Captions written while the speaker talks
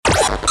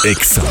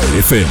Exa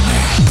FM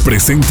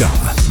presenta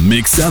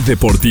Mexa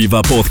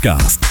Deportiiva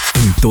Podcast.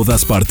 En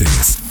todas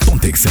partes,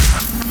 ponte Exa.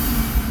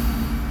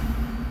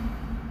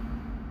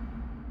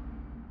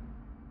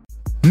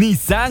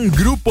 Nissan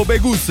Grupo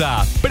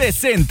Vegusa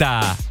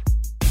presenta.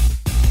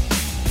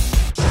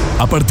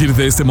 A partir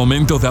de este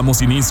momento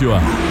damos inicio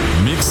a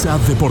Mexa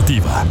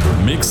Deportiiva.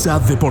 Mexa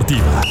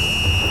Deportiiva.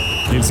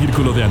 El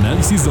círculo de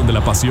análisis donde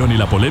la pasión y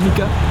la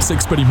polémica se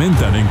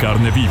experimentan en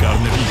carne viva.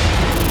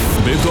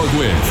 Beto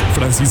Agüed,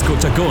 Francisco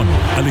Chacón,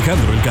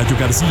 Alejandro El Gallo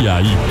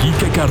García y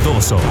Quique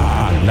Cardoso.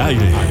 Al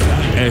aire.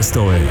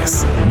 Esto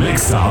es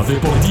Mexa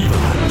Deportiiva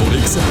por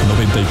Exa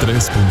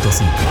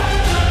 93.5.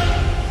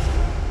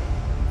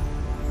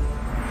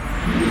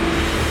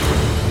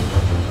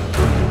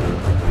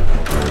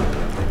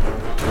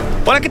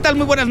 Hola, ¿qué tal?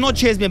 Muy buenas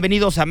noches,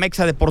 bienvenidos a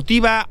Mexa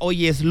Deportiiva.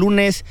 Hoy es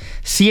lunes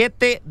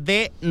 7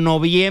 de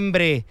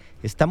noviembre.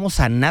 Estamos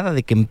a nada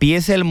de que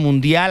empiece el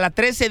mundial, a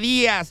 13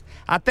 días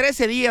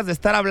de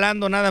estar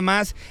hablando nada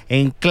más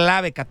en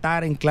clave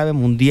Qatar, en clave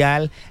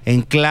mundial,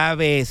 en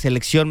clave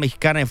selección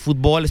mexicana de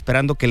fútbol,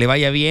 esperando que le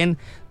vaya bien.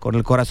 Con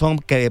el corazón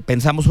que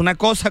pensamos una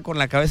cosa, con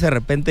la cabeza de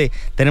repente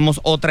tenemos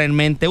otra en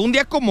mente. Un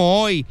día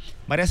como hoy,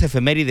 varias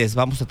efemérides,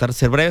 vamos a tratar de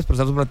ser breves, pero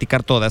vamos a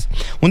platicar todas.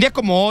 Un día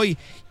como hoy,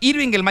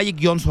 Irving el Magic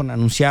Johnson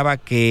anunciaba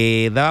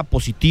que daba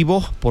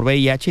positivo por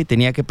VIH y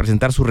tenía que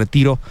presentar su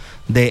retiro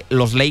de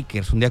los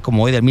Lakers. Un día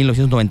como hoy del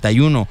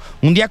 1991.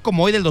 Un día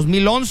como hoy del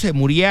 2011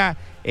 moría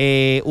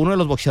uno de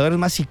los boxeadores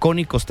más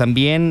icónicos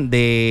también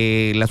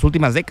de las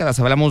últimas décadas.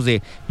 Hablamos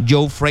de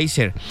Joe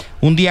Frazier.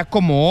 Un día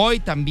como hoy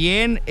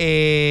también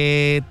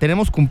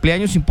tenemos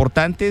cumpleaños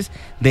importantes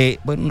de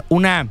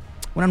una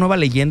nueva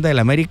leyenda del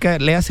América.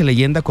 Léase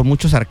leyenda con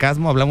mucho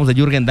sarcasmo. Hablamos de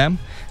Jürgen Damm,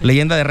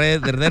 leyenda de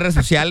redes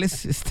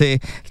sociales.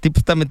 El tipo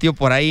está metido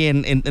por ahí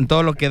en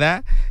todo lo que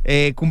da.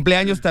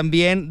 Cumpleaños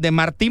también de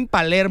Martín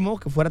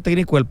Palermo, que fuera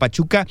técnico del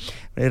Pachuca,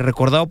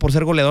 recordado por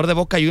ser goleador de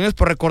Boca Juniors,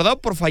 pero recordado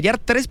por fallar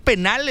 3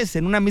 penales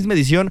en una misma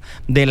edición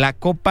de la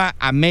Copa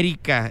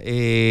América,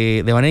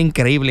 de manera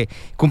increíble.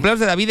 Cumpleaños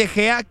de David De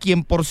Gea,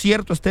 quien por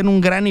cierto está en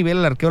un gran nivel,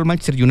 el arquero del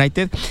Manchester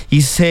United,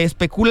 y se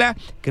especula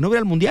que no va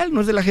al mundial.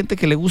 No es de la gente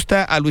que le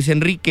gusta a Luis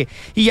Enrique.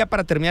 Y ya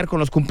para terminar con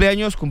los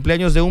cumpleaños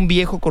de un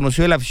viejo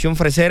conocido de la afición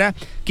fresera,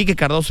 Quique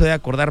Cardoso debe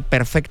acordar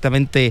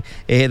perfectamente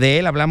de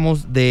él.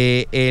 Hablamos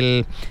de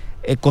el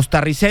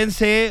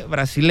costarricense,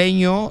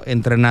 brasileño,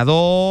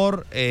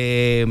 entrenador,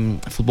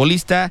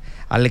 futbolista,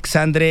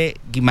 Alexandre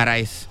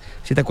Guimaraes.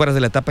 ¿Sí te acuerdas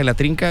de la etapa de la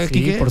trinca,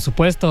 Quique? Sí, por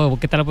supuesto.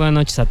 ¿Qué tal? Buenas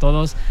noches a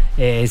todos.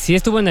 Sí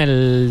estuvo en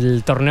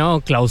el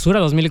torneo Clausura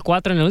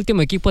 2004, en el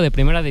último equipo de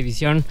primera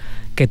división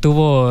que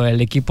tuvo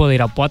el equipo de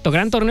Irapuato.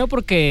 Gran torneo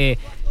porque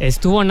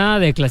estuvo nada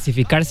de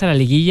clasificarse a la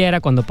liguilla,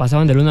 era cuando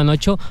pasaban del 1 al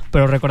 8,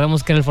 pero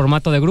recordemos que era el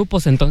formato de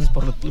grupos, entonces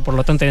por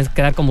lo tanto tenías que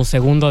quedar como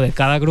segundo de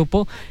cada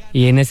grupo,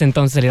 y en ese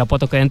entonces el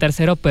Irapuato quedó en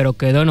tercero, pero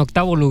quedó en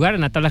octavo lugar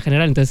en la tabla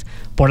general. Entonces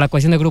por la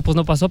cuestión de grupos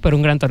no pasó, pero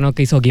un gran torneo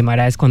que hizo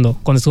Guimaraes cuando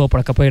estuvo por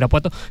acá por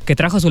Irapuato, que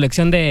trajo a su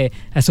legión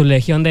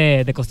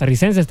de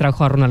costarricenses,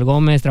 trajo a Ronald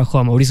Gómez, trajo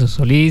a Mauricio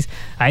Solís,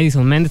 a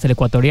Edison Méndez, el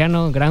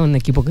ecuatoriano. Gran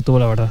equipo que tuvo,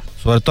 la verdad.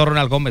 Sobre todo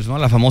Ronald Gómez, ¿no?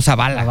 La famosa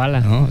bala,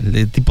 ¿no?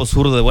 El tipo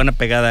zurdo de buena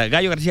pegada.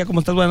 Gallo García, ¿cómo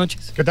estás? Buenas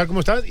noches. ¿Qué tal? ¿Cómo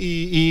estás?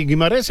 Y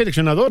Guimaraes,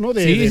 seleccionador, ¿no?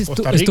 De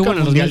Costa Rica, estuvo en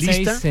el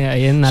mundialista. 2006,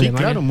 ahí en Alemania.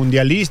 Sí, claro,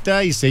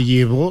 mundialista, y se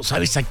llevó,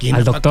 ¿sabes a quién?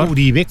 Al Paco doctor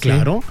Uribe,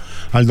 claro. Sí.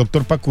 Al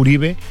doctor Paco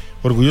Uribe,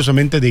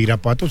 orgullosamente de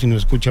Irapuato, si nos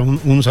escucha,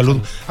 un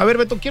saludo. A ver,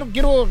 Beto,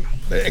 quiero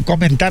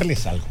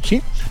comentarles algo,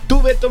 ¿sí?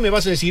 Tú, Beto, me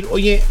vas a decir,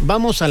 oye,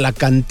 vamos a la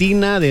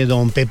cantina de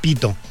Don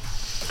Pepito.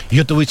 Y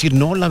yo te voy a decir,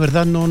 no, la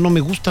verdad, no me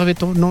gusta,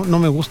 Beto, no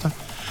me gusta.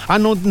 Ah,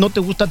 ¿no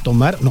te gusta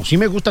tomar? No, sí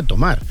me gusta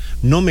tomar.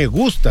 No me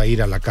gusta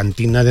ir a la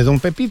cantina de Don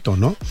Pepito,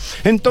 ¿no?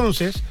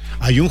 Entonces,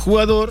 hay un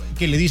jugador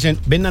que le dicen,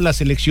 ven a la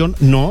selección.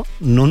 No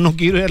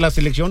quiero ir a la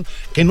selección.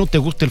 ¿Qué, no te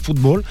gusta el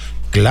fútbol?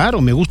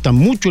 Claro, me gusta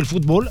mucho el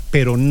fútbol,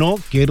 pero no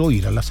quiero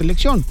ir a la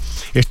selección.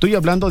 Estoy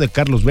hablando de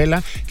Carlos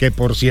Vela, que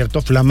por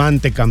cierto,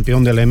 flamante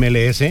campeón de la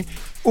MLS,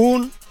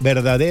 un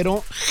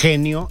verdadero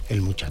genio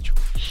el muchacho.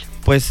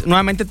 Pues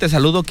nuevamente te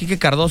saludo, Quique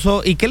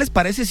Cardoso. ¿Y qué les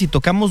parece si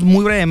tocamos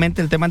muy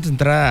brevemente el tema antes de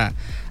entrar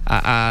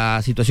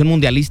a situación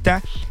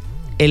mundialista?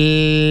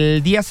 El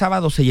día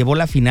sábado se llevó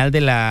la final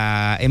de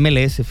la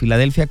MLS,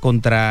 Filadelfia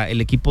contra el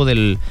equipo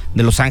de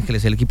Los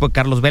Ángeles, el equipo de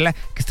Carlos Vela,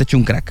 que está hecho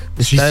un crack.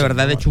 Está de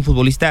verdad hecho un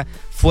futbolista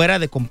fuera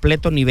de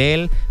completo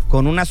nivel,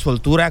 con una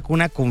soltura, con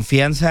una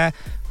confianza.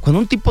 Cuando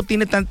un tipo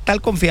tiene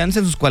tal confianza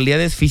en sus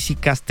cualidades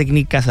físicas,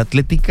 técnicas,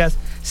 atléticas,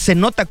 se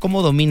nota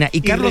cómo domina. Y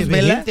Carlos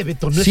Vela,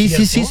 Beto, ¿no sí,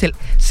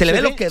 se le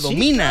ve ve lo que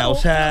domina. Sí, claro, o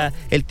sea,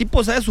 el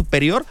tipo sabe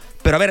superior.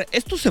 Pero a ver,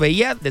 esto se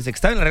veía desde que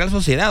estaba en la Real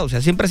Sociedad. O sea,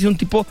 siempre ha sido un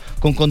tipo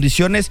con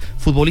condiciones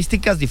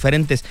futbolísticas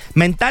diferentes.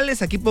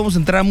 Mentales, aquí podemos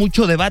entrar a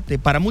mucho debate.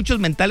 Para muchos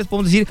mentales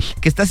podemos decir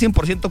que está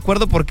 100% de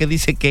acuerdo, porque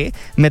dice que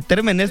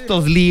meterme en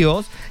estos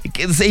líos,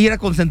 que ir a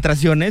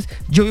concentraciones.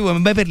 Yo vivo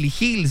en Beverly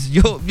Hills.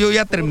 Yo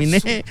ya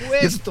terminé.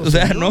 Supuesto, o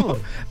sea, ¿no?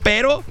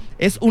 Pero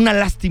es una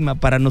lástima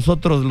para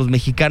nosotros los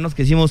mexicanos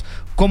que decimos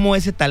cómo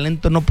ese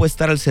talento no puede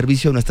estar al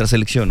servicio de nuestra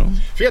selección, ¿no?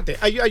 Fíjate,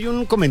 hay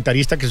un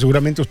comentarista que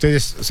seguramente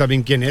ustedes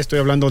saben quién es, estoy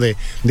hablando de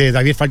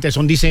David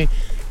Faitelson, dice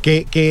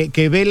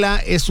que Vela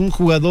es un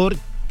jugador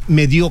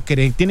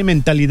mediocre, tiene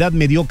mentalidad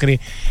mediocre.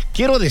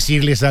 Quiero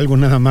decirles algo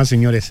nada más,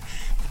 señores.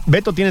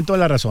 Beto tiene toda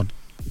la razón.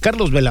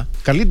 Carlitos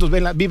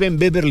Vela vive en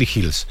Beverly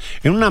Hills,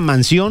 en una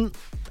mansión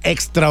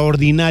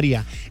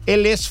extraordinaria.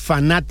 Él es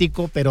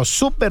fanático, pero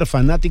súper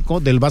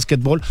fanático del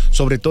básquetbol,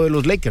 sobre todo de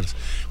los Lakers.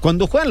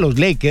 Cuando juegan los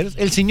Lakers,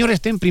 el señor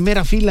está en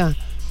primera fila,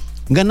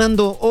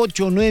 ganando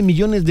 8 o 9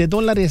 millones de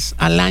dólares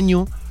al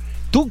año.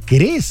 ¿Tú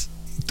crees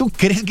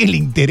que le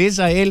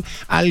interesa a él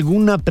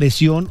alguna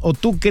presión? ¿O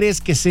tú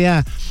crees que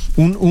sea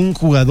un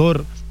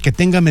jugador que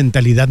tenga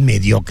mentalidad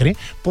mediocre?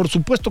 Por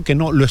supuesto que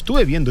no. Lo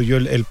estuve viendo yo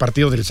el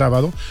partido del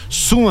sábado.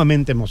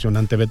 Sumamente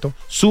emocionante, Beto.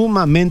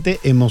 Sumamente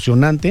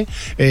emocionante.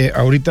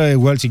 Ahorita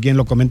igual si quieren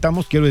lo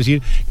comentamos. Quiero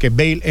decir que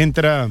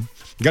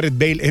Gareth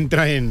Bale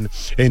entra en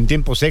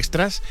tiempos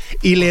extras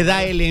y le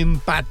da el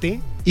empate,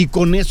 y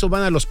con eso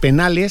van a los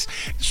penales.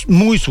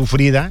 Muy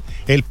sufrida.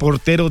 El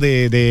portero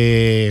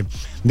de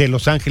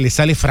Los Ángeles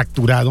sale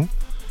fracturado.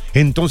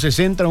 Entonces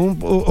entra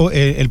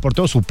el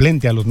portero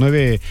suplente a los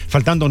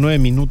faltando 9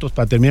 minutos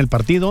para terminar el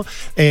partido.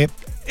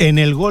 En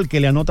el gol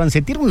que le anotan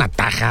se tira un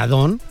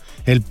atajadón,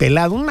 el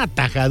pelado, un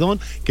atajadón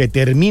que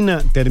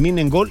termina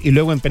en gol, y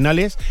luego en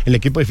penales el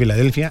equipo de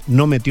Filadelfia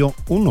no metió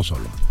uno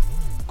solo.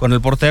 Con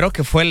el portero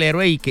que fue el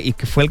héroe y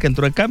que fue el que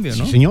entró de cambio,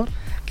 ¿no? Sí, señor.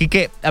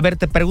 Quique, a ver,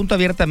 te pregunto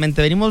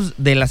abiertamente, venimos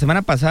de la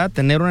semana pasada a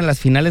tener una de las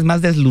finales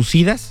más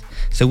deslucidas,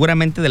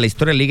 seguramente de la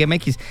historia de la Liga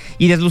MX,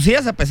 y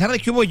deslucidas a pesar de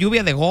que hubo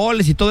lluvia de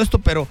goles y todo esto,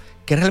 pero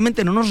que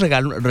realmente no nos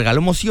regaló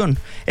emoción.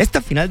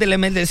 Esta final del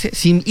MLS,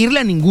 sin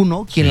irle a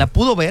ninguno, quien la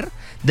pudo ver,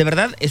 de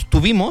verdad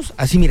estuvimos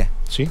así, mira,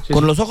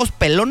 con los ojos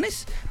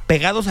pelones,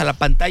 pegados a la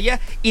pantalla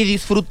y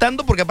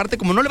disfrutando, porque aparte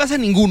como no le vas a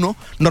ninguno,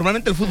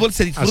 normalmente el fútbol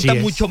se disfruta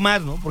mucho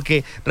más, ¿no?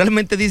 Porque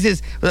realmente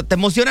dices, o sea, te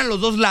emocionan los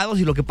dos lados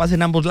y lo que pasa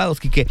en ambos lados,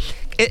 Quique.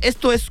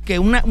 Esto es que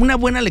una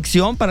buena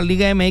lección para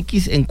Liga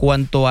MX en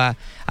cuanto a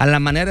la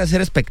manera de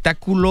hacer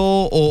espectáculo,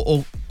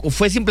 o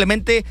fue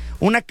simplemente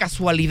una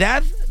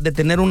casualidad de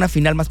tener una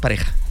final más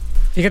pareja.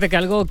 Fíjate que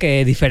algo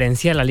que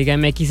diferencia a la Liga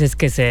MX es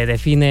que se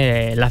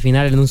define la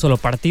final en un solo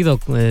partido.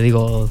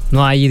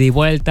 No hay ida y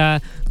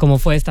vuelta, como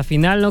fue esta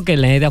final, ¿no? Que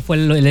la idea fue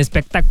el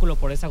espectáculo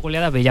por esa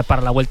goleada, ya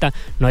para la vuelta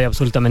no hay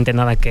absolutamente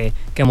nada que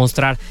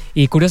mostrar.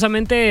 Y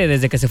curiosamente,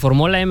 desde que se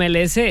formó la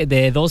MLS,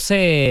 de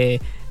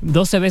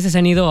 12 veces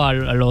han ido a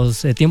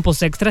los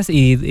tiempos extras,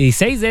 y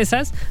 6 de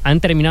esas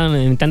han terminado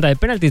en tanda de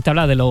penaltis. Te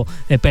habla de lo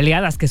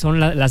peleadas que son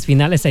las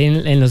finales ahí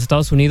en los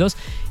Estados Unidos,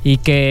 y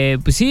que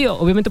pues sí,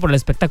 obviamente por el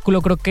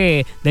espectáculo. Creo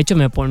que de hecho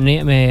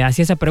me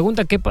hacía esa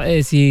pregunta, ¿qué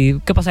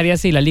pasaría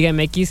si la Liga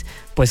MX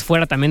pues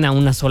fuera también a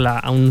un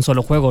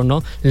solo juego,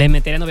 ¿no? Le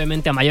meterían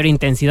obviamente a mayor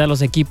intensidad a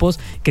los equipos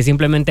que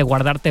simplemente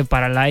guardarte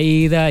para la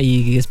ida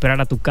y esperar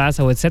a tu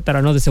casa o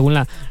etcétera, ¿no? Según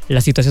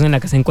la situación en la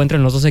que se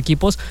encuentran los dos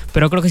equipos.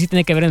 Pero creo que sí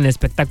tiene que ver en el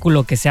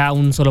espectáculo que sea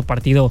un solo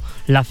partido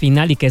la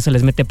final, y que eso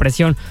les mete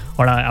presión.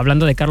 Ahora,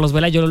 hablando de Carlos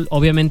Vela, yo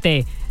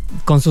obviamente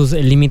con sus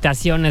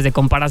limitaciones de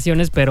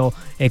comparaciones, pero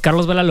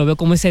Carlos Vela lo veo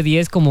como ese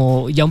 10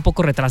 como ya un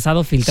poco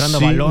retrasado, filtrando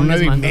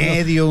balones,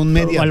 un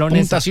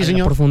balones punta, sí, a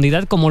señor,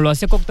 profundidad, como lo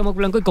hacía Cuauhtémoc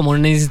Blanco, y como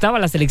necesitaba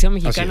la selección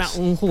mexicana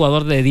un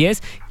jugador de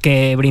 10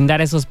 que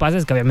brindara esos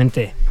pases, que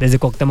obviamente desde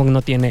Cuauhtémoc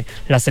no tiene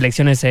la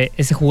selección ese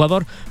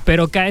jugador,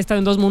 pero que ha estado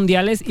en 2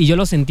 mundiales, y yo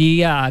lo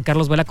sentí a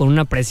Carlos Vela con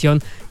una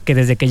presión que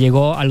desde que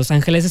llegó a Los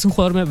Ángeles es un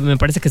jugador, me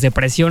parece que se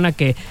presiona,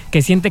 que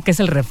siente que es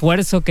el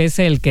refuerzo, que es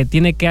el que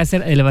tiene que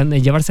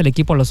llevarse el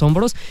equipo a los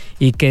hombros,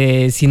 y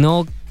que si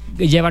no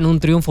llevan un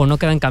triunfo o no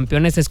quedan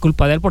campeones es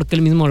culpa de él, porque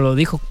él mismo lo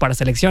dijo para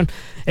selección.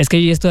 Es que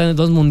yo ya estoy en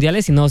 2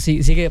 mundiales y no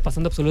sigue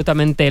pasando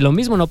absolutamente lo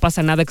mismo, no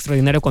pasa nada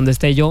extraordinario cuando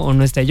esté yo o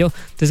no esté yo.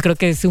 Entonces creo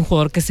que es un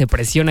jugador que se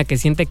presiona, que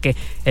siente que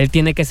él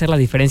tiene que hacer la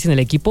diferencia en el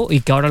equipo,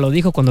 y que ahora lo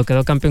dijo cuando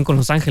quedó campeón con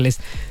Los Ángeles.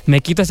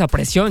 Me quito esa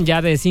presión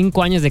ya de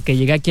 5 años de que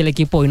llegué aquí al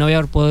equipo y no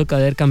había podido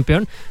quedar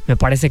campeón. Me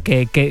parece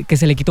que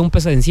se le quitó un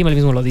peso de encima, él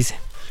mismo lo dice.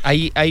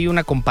 Hay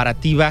una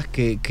comparativa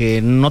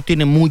que no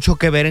tiene mucho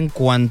que ver en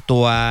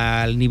cuanto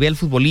al nivel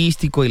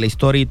futbolístico y la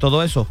historia y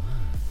todo eso.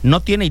 No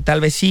tiene, y tal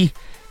vez sí.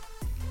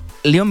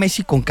 Leo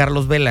Messi con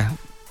Carlos Vela.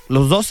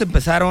 Los dos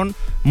empezaron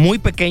muy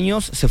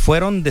pequeños, se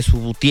fueron de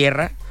su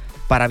tierra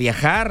para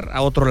viajar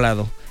a otro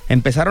lado.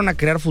 Empezaron a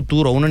crear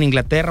futuro, uno en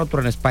Inglaterra, otro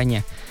en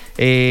España.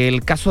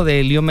 El caso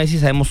de Leo Messi,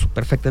 sabemos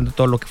perfectamente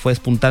todo lo que fue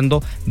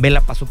despuntando. Vela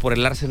pasó por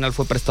el Arsenal,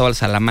 fue prestado al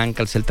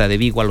Salamanca, al Celta de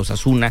Vigo, al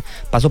Osasuna,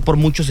 pasó por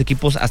muchos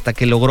equipos hasta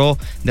que logró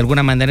de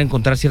alguna manera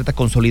encontrar cierta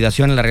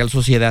consolidación en la Real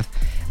Sociedad.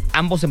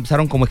 Ambos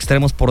empezaron como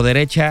extremos por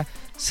derecha,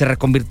 se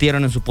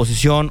reconvirtieron en su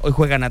posición, hoy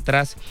juegan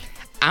atrás.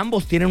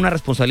 Ambos tienen una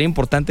responsabilidad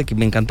importante, que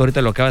me encantó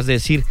ahorita lo que acabas de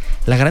decir.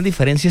 La gran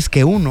diferencia es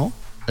que uno,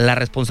 la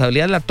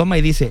responsabilidad la toma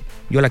y dice,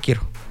 yo la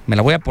quiero, me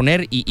la voy a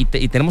poner y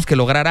tenemos que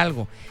lograr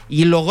algo.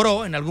 Y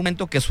logró en algún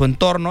momento que su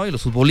entorno y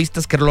los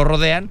futbolistas que lo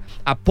rodean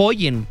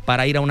apoyen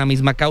para ir a una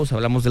misma causa.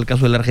 Hablamos del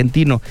caso del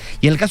argentino.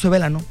 Y en el caso de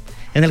Vela, ¿no?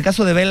 En el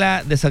caso de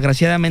Vela,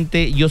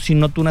 desgraciadamente, yo sí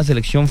noto una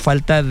selección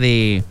falta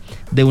de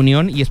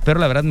unión y espero,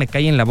 la verdad, me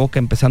cae en la boca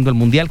empezando el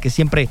mundial, que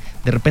siempre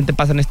de repente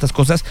pasan estas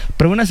cosas,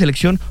 pero veo una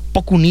selección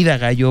poco unida,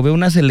 Gallo. Veo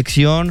una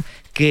selección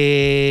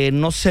que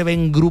no se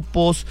ven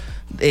grupos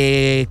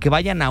que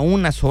vayan a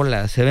una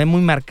sola. Se ven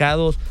muy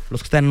marcados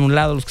los que están en un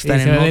lado, los que están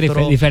en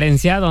otro.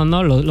 Diferenciado,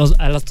 ¿no?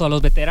 Todos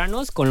los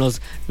veteranos con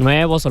los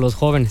nuevos o los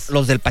jóvenes.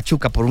 Los del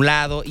Pachuca por un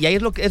lado, y ahí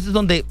es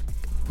donde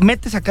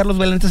metes a Carlos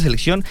Vela en esta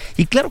selección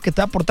y claro que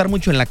te va a aportar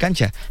mucho en la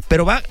cancha,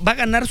 pero va a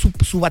ganar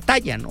su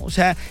batalla, ¿no? O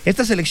sea,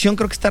 esta selección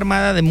creo que está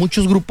armada de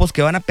muchos grupos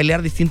que van a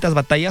pelear distintas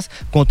batallas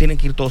cuando tienen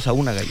que ir todos a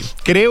una, Gallo.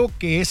 Creo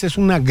que esa es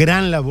una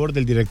gran labor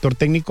del director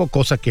técnico,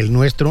 cosa que el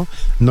nuestro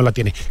no la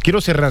tiene. Quiero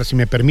cerrar, si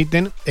me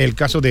permiten, el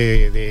caso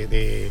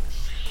de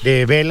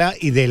Vela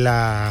y de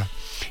la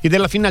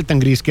final tan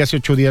gris, que hace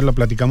 8 días lo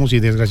platicamos y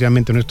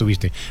desgraciadamente no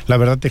estuviste. La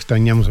verdad te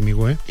extrañamos,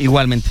 amigo, ¿eh?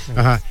 Igualmente.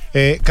 Ajá.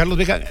 Carlos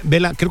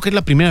Vela, creo que es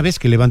la primera vez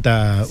que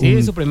levanta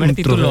su primer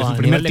título. Su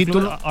primer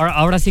título.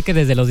 Ahora sí que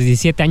desde los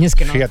 17 años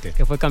que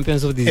fue campeón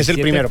sub-17. Es el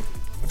primero.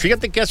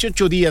 Fíjate que hace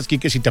 8 días,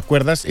 Quique, si te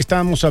acuerdas,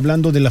 estábamos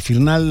hablando de la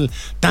final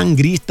tan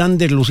gris, tan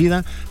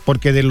deslucida,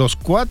 porque de los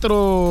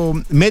 4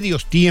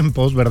 medios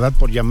tiempos, ¿verdad?,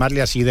 por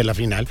llamarle así, de la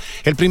final,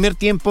 el primer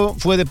tiempo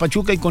fue de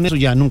Pachuca y con eso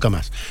ya nunca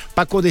más.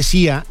 Paco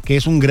decía que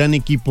es un gran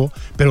equipo,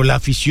 pero la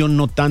afición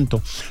no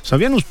tanto.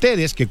 ¿Sabían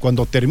ustedes que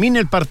cuando termina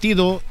el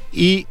partido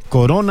y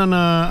coronan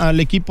al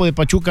equipo de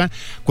Pachuca,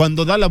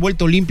 cuando da la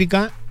vuelta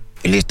olímpica,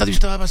 el estadio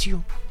estaba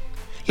vacío?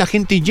 La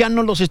gente ya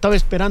no los estaba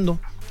esperando,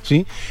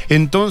 ¿sí?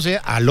 Entonces,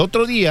 al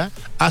otro día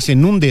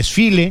hacen un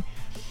desfile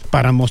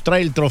para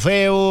mostrar el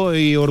trofeo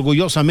y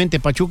orgullosamente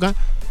Pachuca.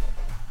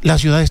 La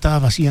ciudad estaba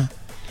vacía.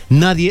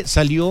 Nadie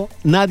salió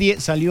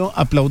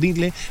a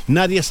aplaudirle,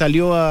 nadie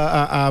salió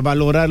a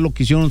valorar lo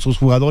que hicieron sus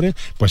jugadores.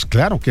 Pues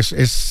claro que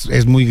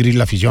es muy gris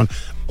la afición.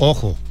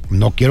 Ojo,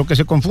 no quiero que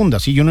se confunda,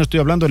 ¿sí? Yo no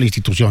estoy hablando de la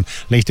institución.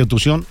 La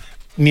institución,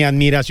 mi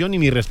admiración y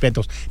mis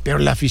respetos, pero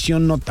la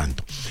afición no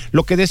tanto.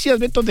 Lo que decías,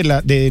 Beto,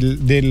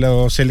 de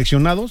los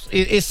seleccionados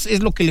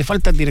es lo que le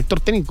falta al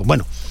director técnico.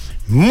 Bueno,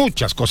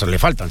 muchas cosas le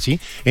faltan, ¿sí?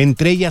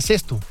 Entre ellas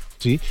esto,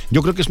 ¿sí?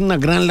 Yo creo que es una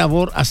gran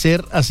labor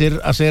hacer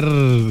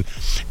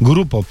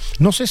grupo.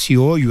 No sé si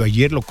hoy o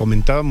ayer lo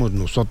comentábamos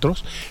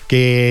nosotros,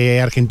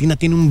 que Argentina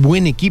tiene un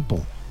buen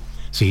equipo.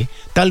 Sí,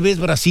 tal vez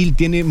Brasil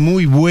tiene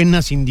muy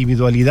buenas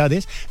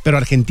individualidades, pero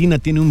Argentina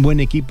tiene un buen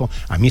equipo.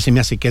 A mí se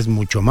me hace que es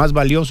mucho más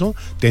valioso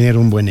tener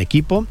un buen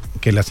equipo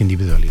que las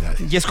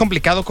individualidades. Y es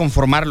complicado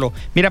conformarlo.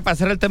 Mira, para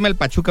hacer el tema del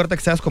Pachuca, ahorita que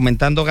estabas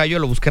comentando, Gallo,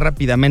 lo busqué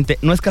rápidamente.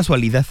 No es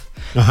casualidad.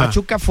 Ajá.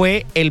 Pachuca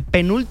fue el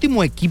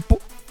penúltimo equipo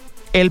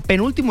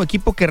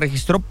que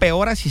registró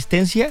peor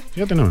asistencia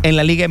en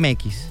la Liga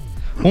MX.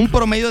 Un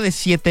promedio de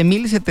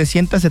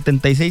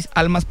 7,776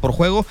 almas por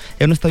juego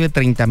en un estadio de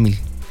 30,000.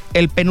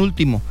 El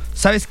penúltimo.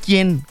 ¿Sabes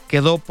quién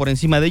quedó por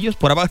encima de ellos?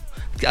 Por abajo.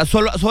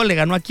 ¿Solo le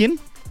ganó a quién?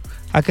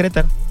 A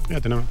Querétaro.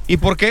 ¿Y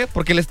por qué?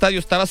 Porque el estadio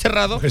estaba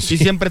cerrado y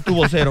siempre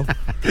tuvo 0.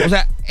 O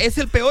sea, es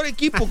el peor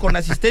equipo con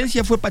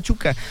asistencia, fue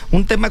Pachuca.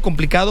 Un tema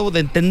complicado de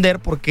entender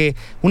porque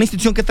una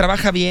institución que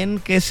trabaja bien,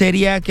 que es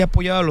seria, que ha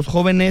apoyado a los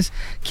jóvenes,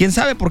 quién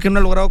sabe por qué no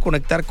ha logrado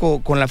conectar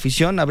con la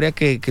afición. Habría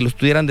que lo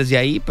estudiaran desde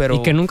ahí, pero...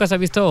 Y que nunca se ha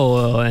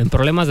visto en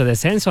problemas de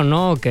descenso,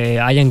 ¿no? Que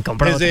hayan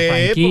comprado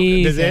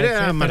desde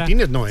era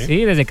Martínez, ¿no?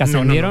 Sí, desde que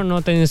ascendieron no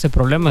ha tenido ese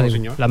problema,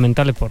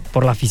 lamentable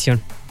por la afición.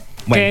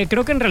 Bueno. Que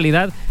creo que en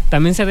realidad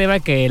también se debe a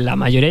que la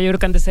mayoría, yo creo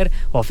que han de ser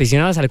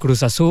aficionados al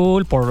Cruz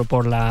Azul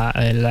por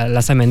la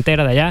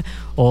cementera de allá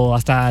o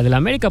hasta de la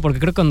América, porque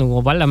creo que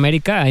cuando va a la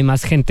América hay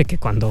más gente que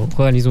cuando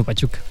juega el mismo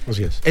Pachuca.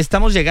 Así es.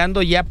 Estamos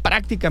llegando ya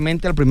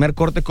prácticamente al primer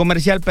corte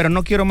comercial, pero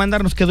no quiero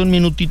mandar, nos queda un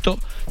minutito.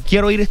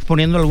 Quiero ir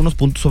exponiendo algunos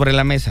puntos sobre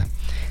la mesa.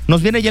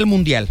 Nos viene ya el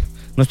mundial.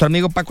 Nuestro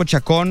amigo Paco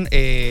Chacón,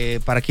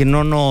 para quien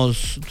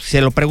se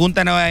lo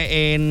preguntan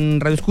en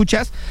Radio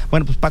Escuchas,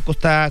 bueno, pues Paco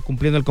está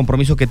cumpliendo el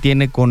compromiso que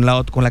tiene con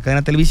la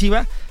cadena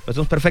televisiva, lo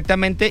hacemos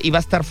perfectamente y va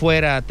a estar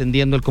fuera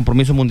atendiendo el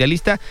compromiso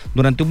mundialista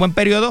durante un buen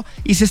periodo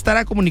y se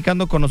estará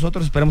comunicando con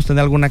nosotros. Esperemos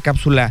tener alguna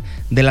cápsula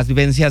de las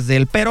vivencias de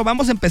él, pero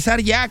vamos a empezar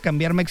ya a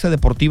cambiar Mexa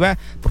Deportiva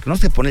porque no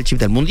se pone el chip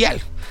del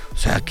mundial. O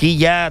sea, aquí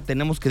ya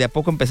tenemos que de a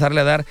poco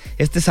empezarle a dar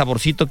este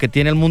saborcito que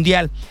tiene el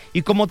mundial.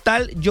 Y como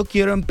tal, yo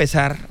quiero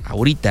empezar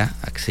ahorita,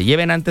 a que se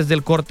lleven antes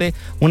del corte,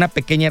 una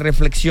pequeña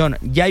reflexión.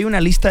 Ya hay una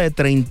lista de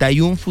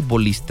 31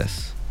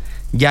 futbolistas.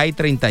 Ya hay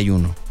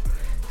 31.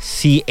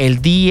 Si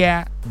el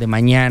día de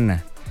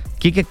mañana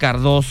Quique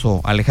Cardoso,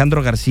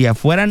 Alejandro García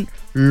fueran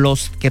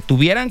los que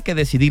tuvieran que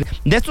decidir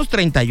de estos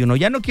 31,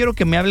 ya no quiero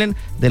que me hablen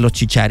de los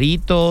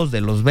Chicharitos,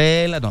 de los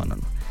Vela, no.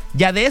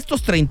 Ya de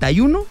estos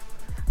 31,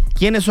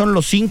 ¿quiénes son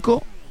los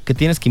 5 que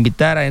tienes que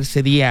invitar a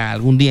ese día,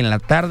 algún día en la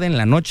tarde, en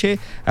la noche,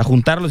 a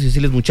juntarlos y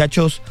decirles,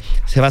 muchachos,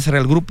 se va a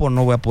cerrar el grupo,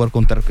 no voy a poder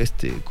contar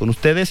con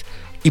ustedes,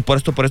 y por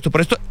esto.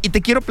 Y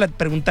te quiero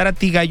preguntar a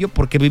ti, Gallo,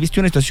 porque viviste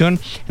una situación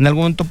en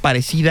algún momento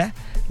parecida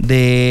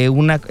de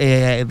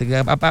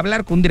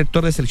hablar con un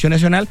director de selección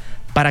nacional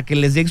para que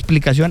les dé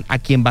explicación a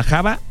quien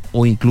bajaba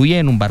o incluye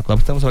en un barco.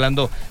 Estamos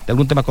hablando de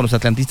algún tema con los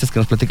atlantistas que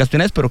nos platicaste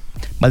una vez, pero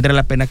valdría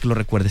la pena que lo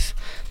recuerdes.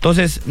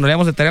 Entonces, nos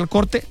llevamos de tarea al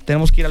corte,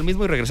 tenemos que ir al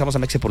mismo y regresamos a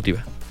Mexa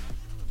Deportiva.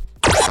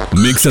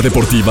 Mexa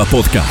Deportiva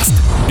Podcast.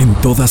 En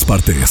todas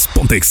partes,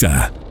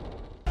 Pontexa.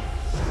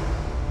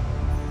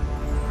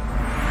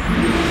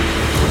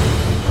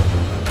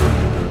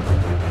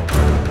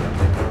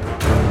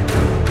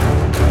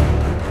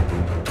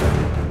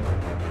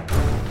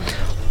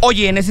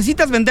 Oye,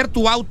 ¿necesitas vender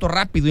tu auto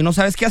rápido y no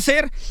sabes qué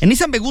hacer? En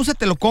Nissan Vegusa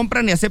te lo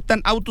compran y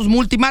aceptan autos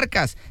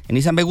multimarcas. En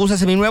Nissan Vegusa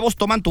seminuevos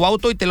toman tu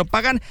auto y te lo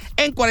pagan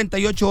en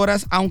 48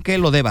 horas aunque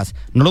lo debas.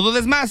 No lo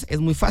dudes más, es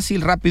muy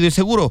fácil, rápido y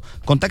seguro.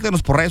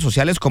 Contáctanos por redes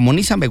sociales como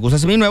Nissan Vegusa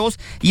seminuevos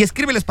y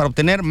escríbeles para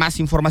obtener más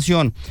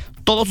información.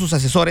 Todos sus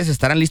asesores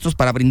estarán listos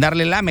para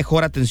brindarle la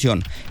mejor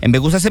atención. En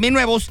Vegusa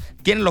seminuevos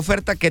tienen la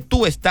oferta que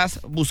tú estás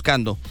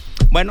buscando.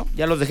 Bueno,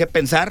 ya los dejé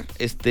pensar.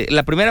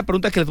 La primera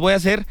pregunta que les voy a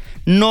hacer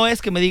no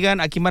es que me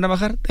digan a quién van a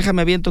bajar.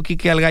 Déjame aviento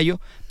Quique al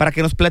gallo para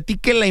que nos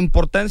platique la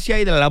importancia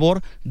y de la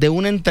labor de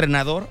un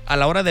entrenador a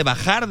la hora de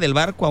bajar del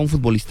barco a un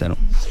futbolista, ¿no?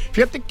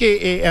 Fíjate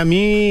que a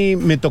mí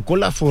me tocó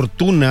la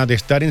fortuna de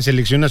estar en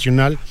selección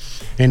nacional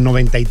en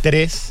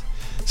 93.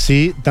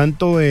 Sí,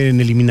 tanto en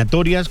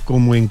eliminatorias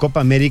como en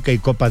Copa América y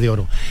Copa de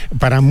Oro.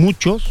 Para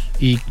muchos,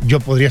 y yo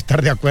podría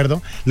estar de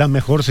acuerdo, la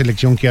mejor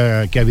selección que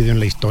ha habido en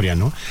la historia,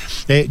 ¿no?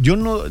 Yo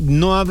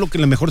no hablo que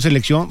la mejor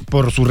selección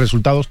por sus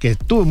resultados, que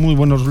tuvo muy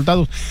buenos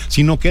resultados,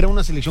 sino que era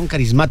una selección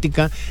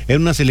carismática, era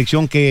una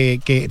selección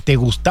que te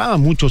gustaba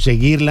mucho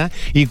seguirla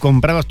y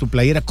comprabas tu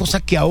playera, cosa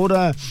que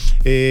ahora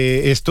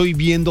estoy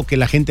viendo que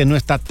la gente no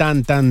está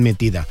tan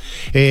metida.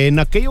 En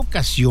aquella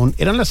ocasión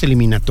eran las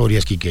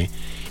eliminatorias, Quique,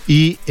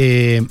 y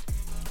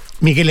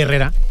Miguel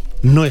Herrera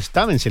no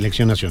estaba en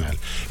selección nacional.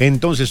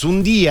 Entonces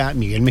un día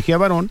Miguel Mejía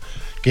Barón,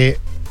 que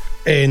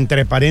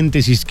entre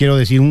paréntesis quiero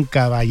decir un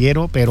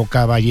caballero, pero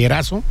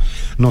caballerazo,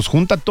 nos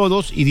junta a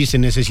todos y dice: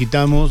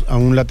 necesitamos a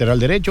un lateral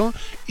derecho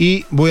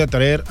y voy a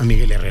traer a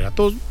Miguel Herrera.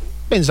 Todos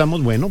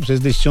pensamos, bueno, pues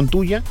es decisión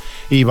tuya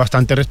y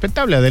bastante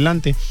respetable,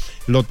 adelante.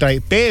 Lo trae,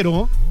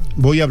 pero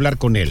voy a hablar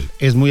con él.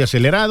 Es muy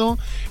acelerado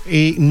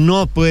y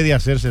no puede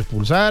hacerse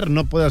expulsar,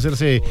 no puede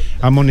hacerse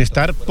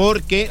amonestar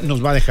porque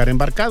nos va a dejar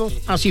embarcados.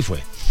 Así fue.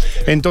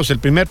 Entonces, el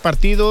primer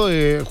partido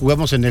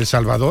jugamos en El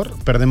Salvador,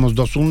 perdemos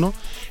 2-1.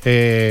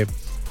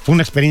 Fue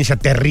una experiencia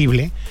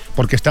terrible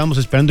porque estábamos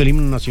esperando el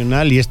himno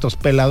nacional y estos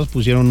pelados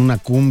pusieron una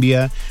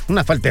cumbia,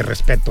 una falta de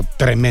respeto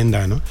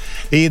tremenda, ¿no?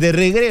 Y de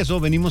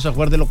regreso venimos a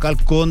jugar de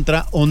local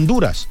contra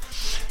Honduras.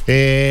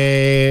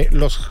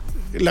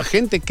 La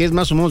gente que es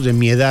más o menos de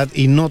mi edad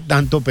y no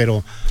tanto,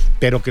 pero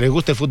que le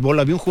gusta el fútbol,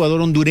 había un jugador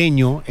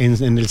hondureño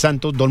en el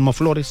Santos, Dolmo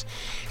Flores.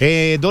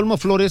 Dolmo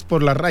Flores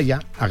por la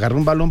raya agarra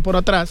un balón por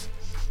atrás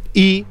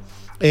y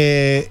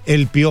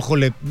el Piojo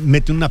le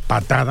mete una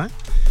patada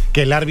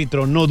que el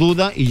árbitro no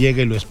duda y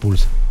llega y lo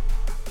expulsa.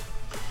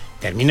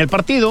 Termina el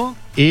partido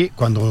y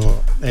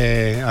cuando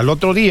al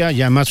otro día,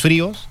 ya más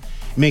fríos,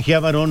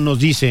 Mejía Barón nos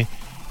dice: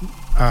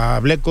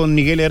 hablé con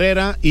Miguel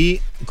Herrera y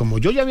como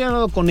yo ya había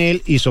hablado con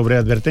él y sobre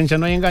advertencia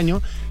no hay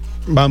engaño,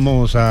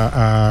 vamos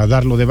a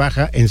darlo de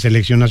baja en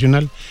selección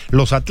nacional.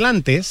 Los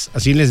atlantes,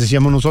 así les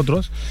decíamos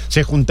nosotros,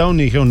 se juntaron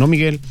y dijeron: no,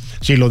 Miguel,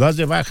 si lo das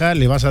de baja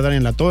le vas a dar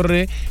en la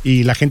torre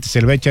y la gente se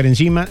le va a echar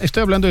encima.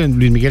 Estoy hablando de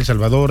Luis Miguel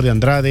Salvador, de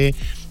Andrade,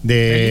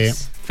 de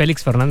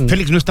Félix Fernández.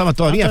 Félix no estaba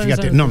todavía,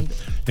 fíjate, no.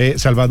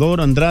 Salvador,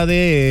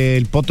 Andrade,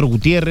 el Potro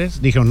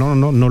Gutiérrez, dijeron: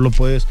 no lo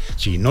puedes,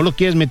 si no lo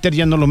quieres meter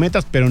ya no lo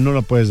metas, pero no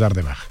lo puedes dar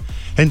de baja.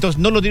 Entonces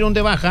no lo dieron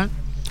de baja,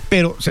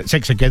 pero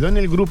se quedó en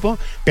el grupo,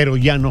 pero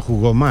ya no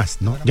jugó más,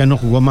 ¿no? Ya no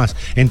jugó más.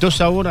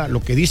 Entonces ahora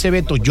lo que dice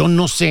Beto, yo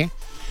no sé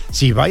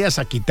si vayas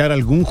a quitar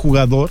algún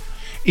jugador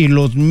y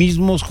los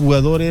mismos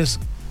jugadores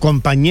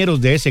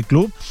compañeros de ese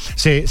club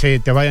se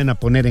te vayan a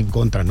poner en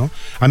contra, ¿no?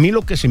 A mí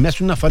lo que se me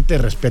hace una falta de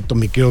respeto,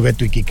 mi querido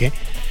Beto y Quique,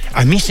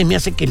 a mí se me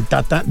hace que el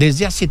Tata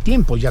desde hace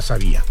tiempo ya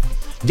sabía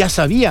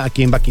a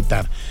quién va a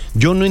quitar.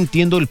 Yo no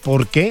entiendo el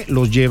por qué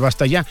los lleva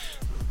hasta allá.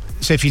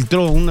 Se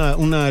filtró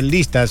una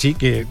lista, así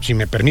que, si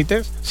me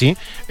permites, ¿sí?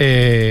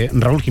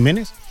 Raúl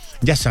Jiménez.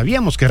 Ya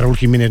sabíamos que Raúl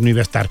Jiménez no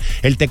iba a estar.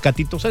 El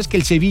Tecatito, ¿sabes que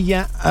el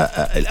Sevilla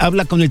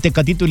habla con el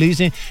Tecatito y le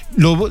dice: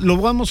 lo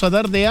vamos a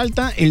dar de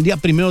alta el día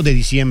 1 de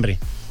diciembre?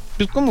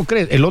 Pues, ¿cómo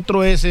crees? El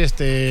otro es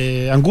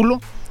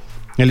Angulo,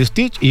 el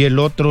Stitch, y el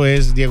otro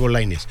es Diego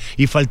Lainez.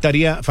 Y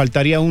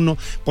faltaría uno.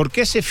 ¿Por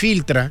qué se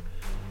filtra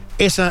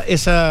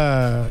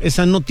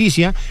esa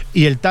noticia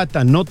y el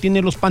Tata no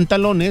tiene los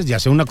pantalones de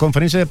hacer una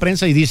conferencia de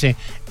prensa y dice: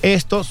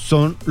 estos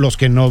son los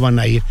que no van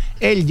a ir?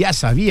 Él ya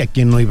sabía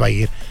quién no iba a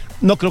ir.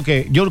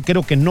 Yo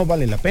creo que no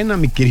vale la pena,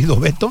 mi querido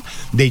Beto,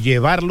 de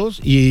llevarlos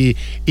y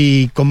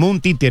como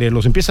un títere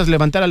los empiezas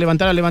a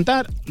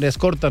levantar, les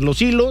cortas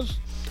los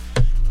hilos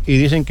y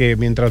dicen que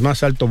mientras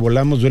más alto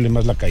volamos duele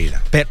más la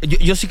caída. Pero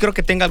yo sí creo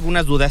que tenga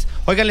algunas dudas.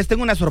 Oigan, les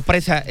tengo una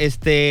sorpresa.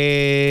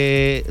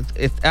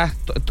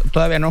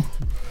 Todavía no.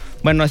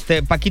 Bueno,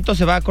 Paquito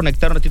se va a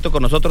conectar un ratito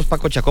con nosotros,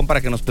 Paco Chacón,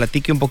 para que nos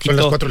platique un poquito.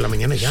 Son las 4 de la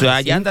mañana ya. O sea,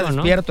 ya anda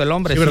despierto, ¿no? El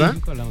hombre. ¿Sí, verdad?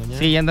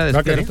 Sí, ya anda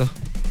despierto.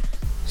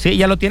 ¿Sí?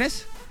 ¿Ya lo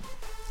tienes?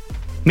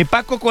 Mi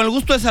Paco, con el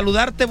gusto de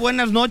saludarte,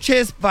 buenas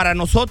noches para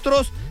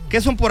nosotros.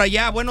 ¿Qué son por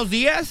allá? Buenos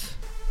días.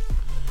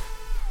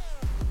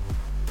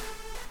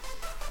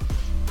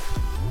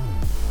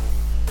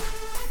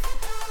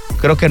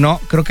 Creo que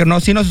no.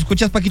 ¿Sí nos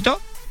escuchas, Paquito?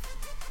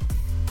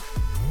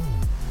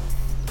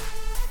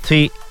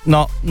 Sí,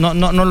 no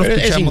lo escuchamos.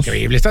 Es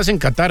increíble, estás en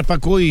Qatar,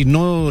 Paco, y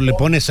no le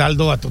pones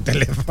saldo a tu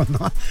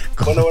teléfono.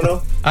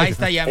 Bueno. Ahí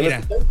está ya,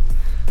 mira.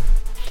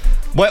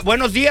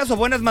 Buenos días o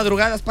buenas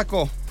madrugadas,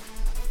 Paco.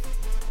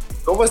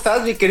 ¿Cómo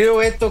estás, mi querido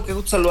Beto? Qué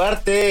gusto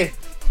saludarte.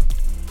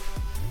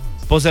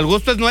 Pues el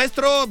gusto es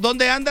nuestro.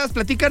 ¿Dónde andas?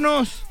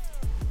 Platícanos.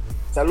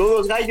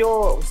 Saludos,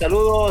 Gallo.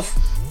 Saludos,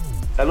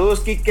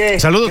 Quique.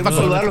 Saludos, Qué Paco.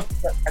 gusto saludarlos.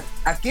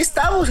 Aquí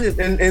estamos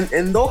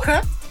en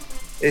Doha,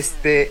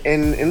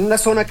 en una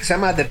zona que se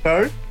llama The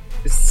Pearl,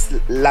 es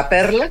la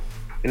perla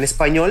en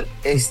español.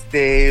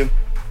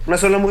 Una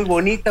zona muy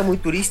bonita, muy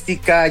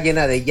turística,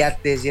 llena de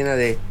yates, llena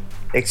de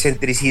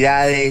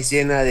excentricidades,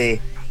 llena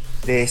de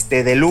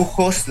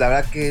lujos. La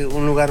verdad que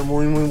un lugar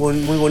muy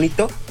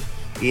bonito.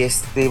 Y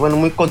bueno,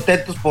 muy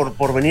contentos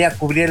por venir a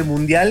cubrir el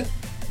mundial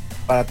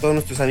para todos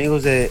nuestros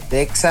amigos de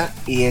EXA.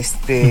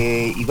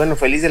 Y bueno,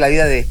 feliz de la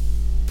vida de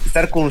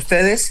estar con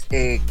ustedes,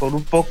 con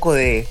un poco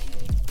de,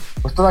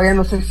 pues todavía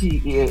no sé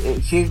si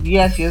es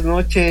día, si es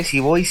noche, si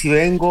voy, si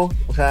vengo.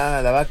 O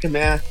sea, la verdad que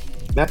me ha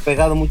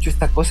pegado mucho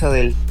esta cosa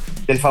del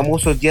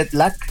famoso jet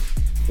lag.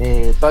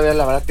 Todavía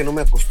la verdad que no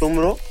me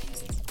acostumbro,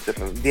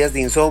 días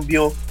de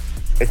insomnio,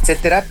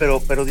 etcétera,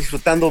 pero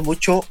disfrutando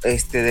mucho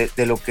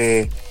de lo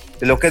que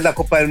es la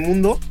Copa del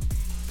Mundo.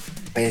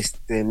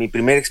 Mi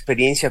primera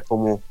experiencia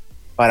como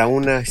para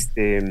un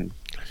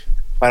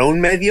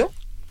medio,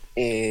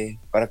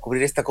 para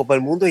cubrir esta Copa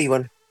del Mundo. Y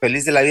bueno,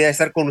 feliz de la vida de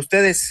estar con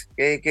ustedes,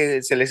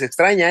 que se les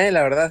extraña,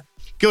 la verdad.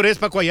 ¿Qué hora es,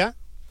 Paco, allá?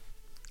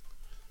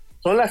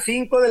 Son las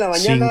 5 de la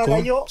mañana, 5,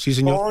 Gallo, sí,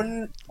 señor.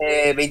 con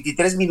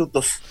 23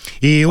 minutos.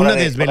 Y una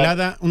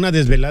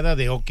desvelada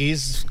de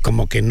Okis,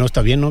 como que no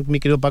está bien, ¿no, mi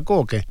querido Paco,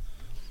 o qué?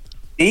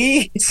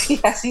 Sí,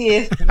 así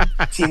es.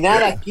 Sin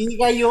nada aquí,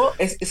 Gallo,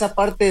 esa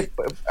parte,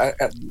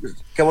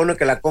 qué bueno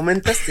que la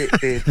comentas.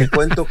 Te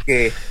cuento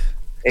que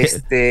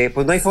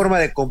pues no hay forma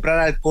de comprar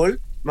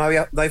alcohol, no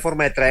hay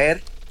forma de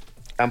traer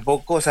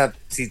tampoco. O sea,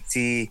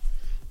 si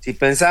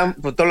pensamos,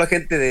 pues, toda la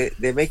gente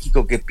de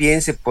México que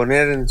piense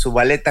poner en su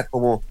baleta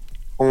como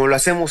lo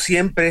hacemos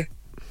siempre,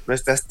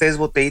 nuestras 3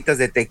 botellitas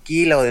de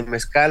tequila o de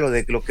mezcal o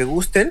de lo que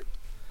gusten,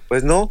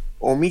 pues no,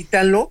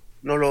 omítanlo,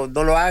 no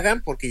lo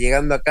hagan, porque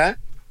llegando acá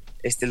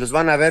los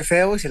van a ver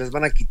feo y se los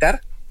van a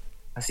quitar.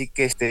 Así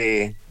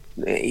que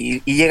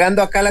y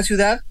llegando acá a la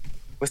ciudad,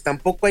 pues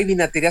tampoco hay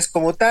vinaterías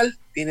como tal.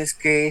 Tienes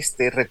que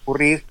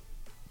recurrir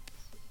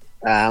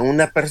a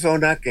una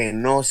persona que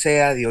no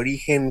sea de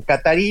origen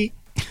catarí,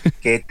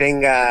 que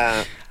tenga,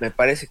 me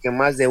parece que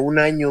más de un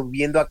año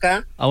viviendo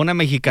acá. A una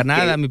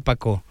mexicanada, mi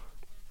Paco.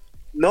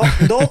 No,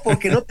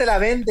 porque no te la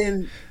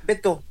venden,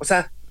 Beto. O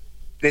sea,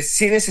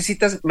 si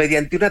necesitas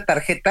mediante una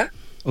tarjeta.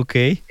 Ok.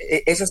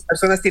 Esas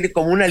personas tienen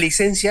como una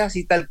licencia,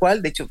 así tal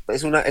cual. De hecho,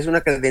 es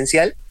una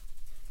credencial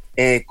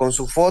con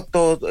su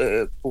foto,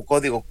 su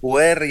código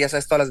QR, ya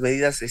sabes, todas las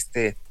medidas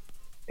de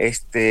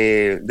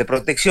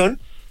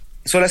protección.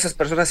 Solo a esas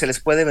personas se les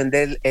puede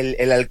vender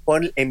el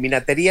alcohol en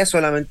vinatería.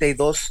 Solamente hay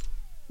 2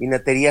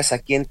 vinaterías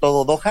aquí en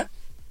todo Doha.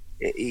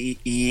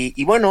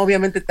 Y bueno,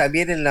 obviamente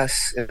también en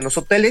los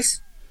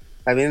hoteles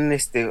también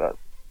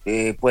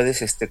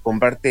puedes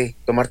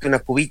tomarte una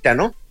cubita,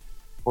 ¿no?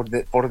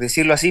 Por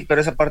decirlo así, pero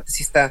esa parte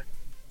sí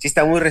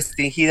está muy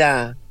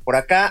restringida por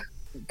acá.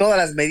 Todas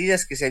las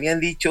medidas que se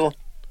habían dicho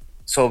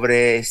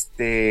sobre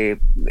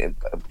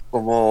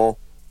como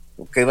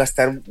que iba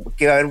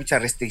a haber mucha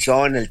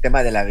restricción en el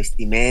tema de la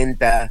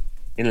vestimenta,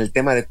 en el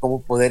tema de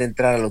cómo poder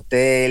entrar al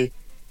hotel,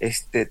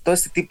 todo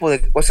este tipo de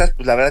cosas,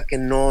 pues la verdad que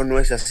no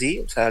es así.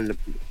 O sea,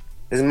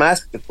 es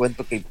más, te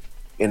cuento que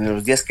en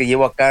los días que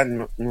llevo acá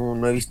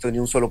no he visto ni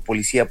un solo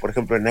policía, por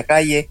ejemplo, en la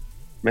calle.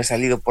 Me he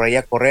salido por allá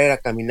a correr, a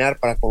caminar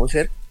para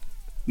conocer.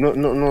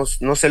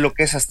 No sé lo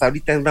que es hasta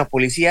ahorita una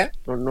policía,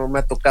 no me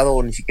ha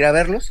tocado ni siquiera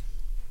verlos.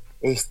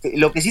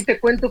 Lo que sí te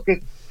cuento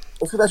que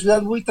es una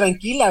ciudad muy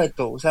tranquila,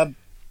 Beto. O sea,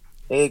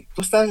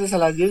 tú estás desde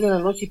las 10 de la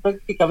noche y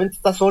prácticamente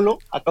estás solo.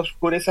 Acá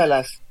oscurece a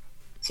las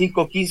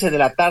 5:15 de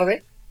la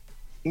tarde.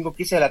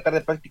 5:15 de la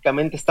tarde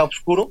prácticamente está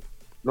oscuro.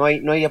 No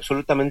hay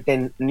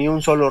absolutamente ni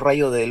un solo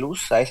rayo de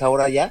luz a esa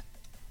hora ya.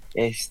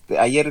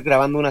 Ayer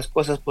grabando unas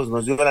cosas, pues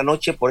nos dio la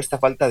noche por esta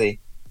falta de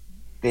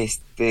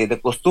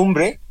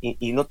costumbre,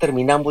 y no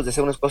terminamos de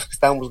hacer unas cosas que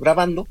estábamos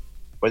grabando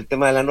por el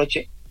tema de la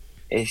noche.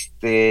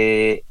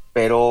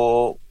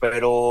 Pero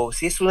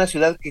sí es una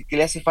ciudad que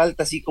le hace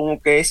falta así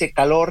como que ese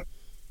calor,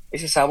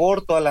 ese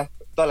sabor. Toda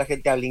la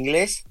gente habla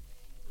inglés.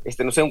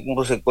 Nos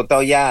hemos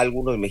encontrado ya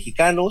algunos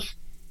mexicanos,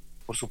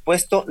 por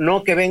supuesto,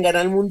 no que vengan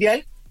al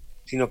mundial,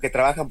 sino que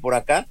trabajan por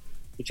acá.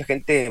 Mucha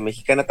gente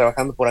mexicana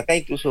trabajando por acá.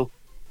 Incluso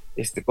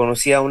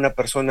conocí a una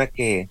persona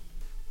que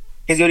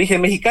es de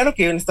origen mexicano,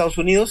 que vive en Estados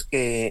Unidos,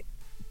 que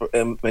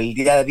el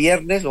día de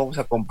viernes lo vamos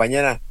a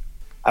acompañar a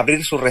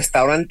abrir su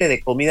restaurante de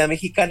comida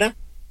mexicana,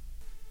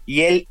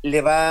 y él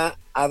le va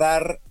a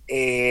dar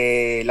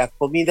la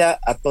comida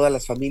a todas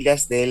las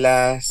familias de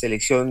la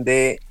selección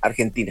de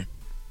Argentina.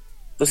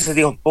 Entonces,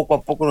 digo, poco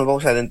a poco nos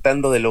vamos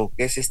adentrando de lo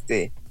que es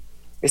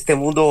este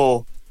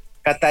mundo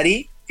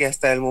catarí, que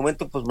hasta el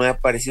momento pues me ha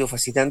parecido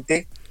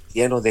fascinante,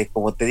 lleno de,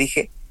 como te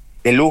dije,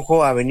 de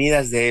lujo,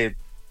 avenidas de,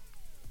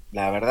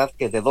 la verdad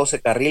que de 12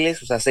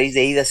 carriles, o sea, 6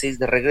 de ida, 6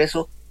 de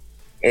regreso,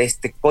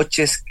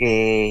 coches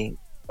que,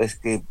 pues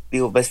que,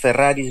 digo, ves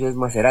Ferraris, ves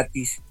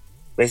Maseratis,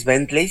 ves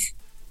Bentleys,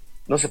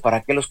 no sé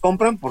para qué los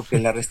compran, porque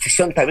la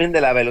restricción también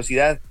de la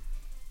velocidad,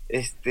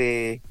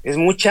 es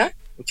mucha,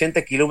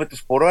 80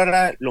 kilómetros por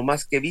hora, lo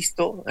más que he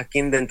visto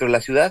aquí dentro de la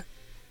ciudad.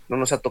 No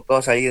nos ha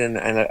tocado salir en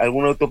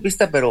alguna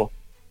autopista, pero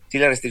sí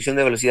la restricción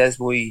de velocidad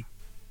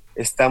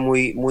está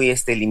muy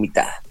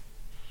limitada.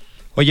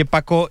 Oye,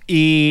 Paco,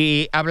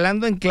 y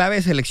hablando en clave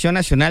de selección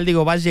nacional,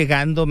 digo, vas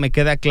llegando, me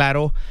queda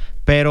claro,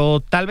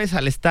 pero tal vez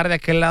al estar de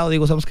aquel lado,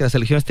 digo, sabemos que la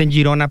selección está en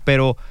Girona,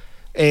 pero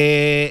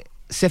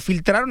se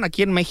filtraron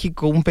aquí en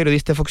México, un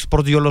periodista de Fox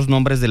Sports dio los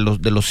nombres de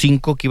los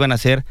 5 que iban a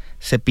ser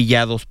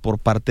cepillados por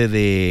parte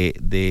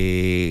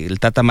de el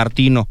Tata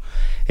Martino.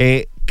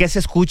 ¿Qué se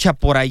escucha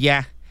por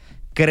allá?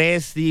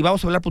 ¿Crees? Y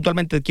vamos a hablar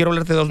puntualmente, quiero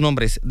hablarte de 2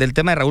 nombres, del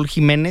tema de Raúl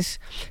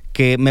Jiménez,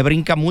 que me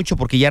brinca mucho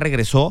porque ya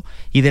regresó,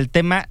 y del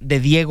tema de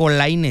Diego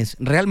Lainez.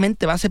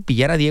 ¿Realmente va a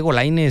cepillar a Diego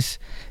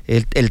Lainez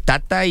el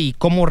Tata? ¿Y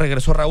cómo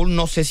regresó Raúl?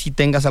 No sé si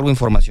tengas algo de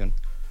información.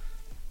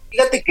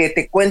 Fíjate que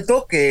te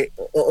cuento que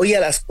hoy a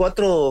las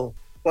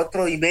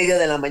 4:30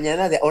 de la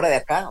mañana, de hora de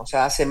acá, o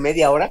sea, hace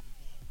media hora,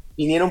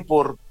 vinieron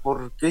por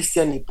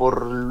Cristian y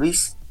por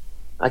Luis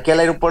aquí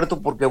al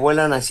aeropuerto porque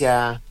vuelan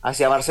hacia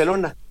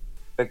Barcelona.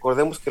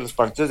 Recordemos que los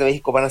partidos de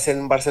México van a ser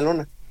en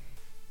Barcelona.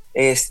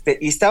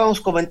 Y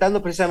estábamos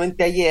comentando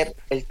precisamente ayer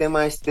el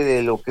tema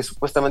de lo que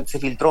supuestamente se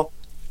filtró,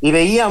 y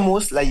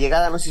veíamos la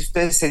llegada, no sé si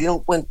ustedes se dieron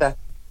cuenta,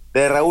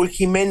 de Raúl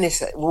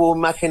Jiménez. Hubo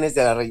imágenes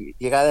de la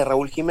llegada de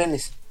Raúl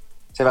Jiménez.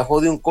 Se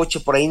bajó de un coche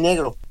por ahí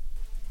negro.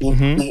 Y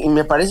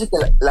me parece que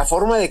la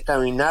forma de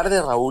caminar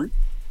de Raúl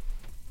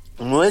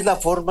no es la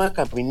forma de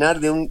caminar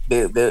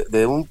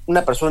de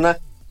una persona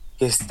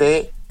que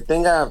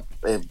tenga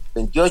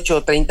 28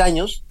 o 30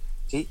 años,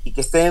 ¿sí? Y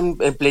que esté en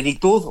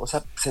plenitud. O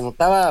sea, se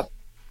notaba,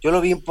 yo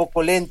lo vi un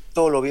poco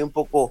lento, lo vi un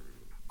poco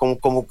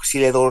como si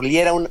le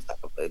doliera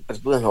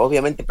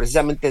obviamente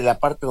precisamente de la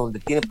parte donde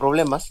tiene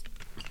problemas,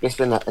 que es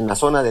en la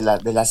zona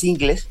de las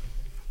ingles,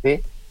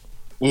 ¿sí?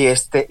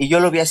 Y yo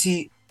lo vi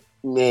así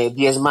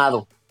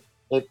diezmado.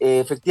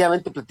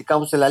 Efectivamente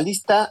platicamos de la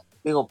lista,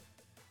 digo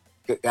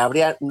que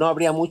no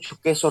habría mucho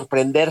que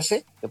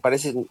sorprenderse, me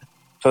parece,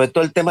 sobre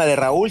todo el tema de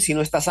Raúl, si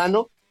no está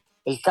sano.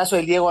 El caso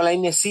de Diego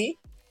Lainez sí,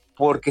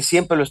 porque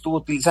siempre lo estuvo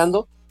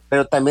utilizando,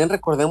 pero también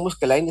recordemos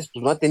que Lainez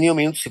pues no ha tenido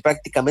minutos y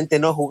prácticamente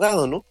no ha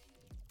jugado, ¿no?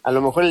 A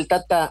lo mejor el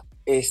Tata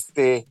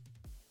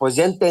pues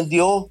ya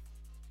entendió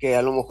que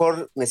a lo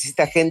mejor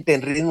necesita gente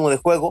en ritmo de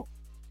juego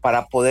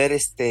para poder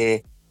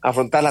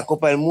afrontar la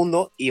Copa del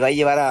Mundo, y va a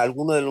llevar a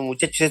alguno de los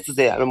muchachos estos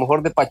a lo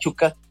mejor de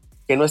Pachuca,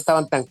 que no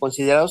estaban tan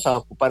considerados, a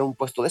ocupar un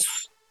puesto de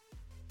esos.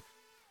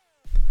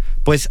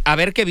 Pues a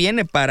ver qué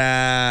viene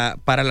para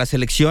la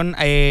selección.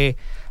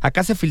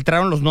 Acá se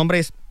filtraron los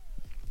nombres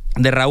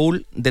de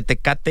Raúl, de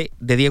Tecate,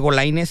 de Diego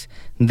Lainez,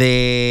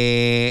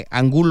 de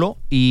Angulo,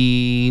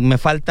 y me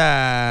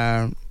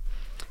falta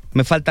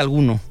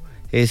alguno.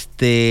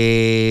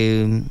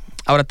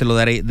 Ahora te lo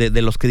daré,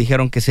 de los que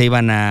dijeron que se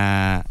iban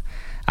a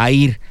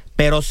ir.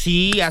 Pero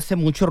sí hace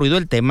mucho ruido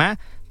el tema,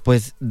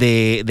 pues,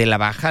 de la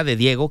baja de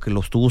Diego, que lo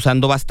estuvo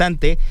usando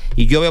bastante,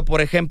 y yo veo, por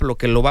ejemplo,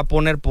 que lo va a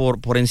poner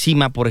por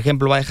encima. Por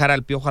ejemplo, va a dejar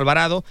al Piojo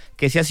Alvarado,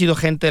 que sí ha sido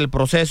gente del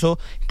proceso,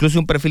 incluso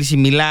un perfil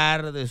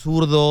similar, de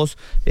zurdos,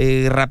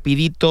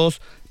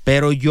 rapiditos,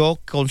 pero yo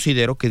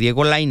considero que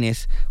Diego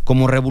Lainez,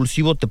 como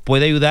revulsivo, te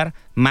puede ayudar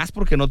más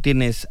porque no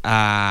tienes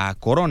a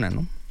Corona,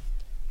 ¿no?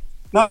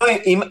 No,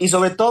 y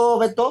sobre todo,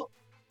 Beto,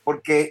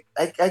 porque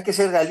hay que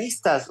ser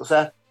realistas. O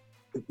sea,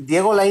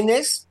 Diego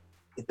Lainez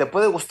te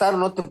puede gustar o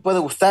no te puede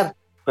gustar,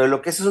 pero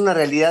lo que es una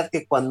realidad,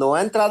 que cuando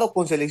ha entrado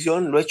con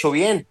selección lo ha hecho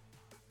bien.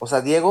 O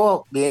sea,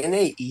 Diego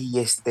viene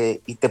y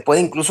te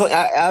puede incluso,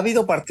 ha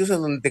habido partidos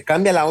en donde te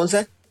cambia la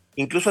onza,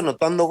 incluso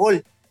anotando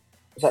gol.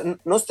 O sea,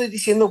 no estoy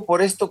diciendo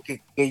por esto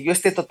que yo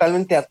esté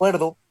totalmente de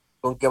acuerdo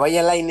con que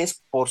vaya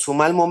Lainez por su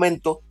mal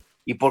momento,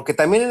 y porque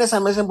también en esa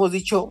mesa hemos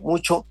dicho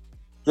mucho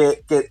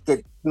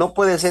que no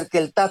puede ser que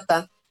el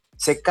Tata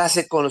se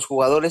case con los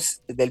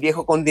jugadores del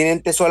viejo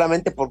continente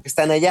solamente porque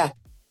están allá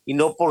y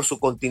no por su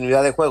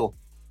continuidad de juego.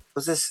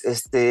 Entonces,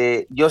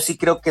 yo sí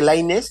creo que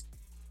Lainez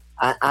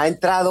ha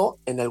entrado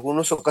en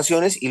algunas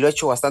ocasiones y lo ha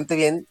hecho bastante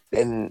bien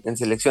en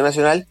selección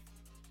nacional,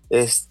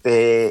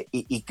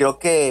 y creo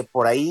que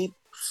por ahí,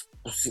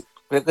 pues,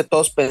 creo que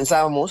todos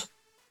pensábamos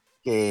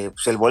que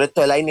pues, el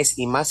boleto de Lainez,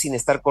 y más sin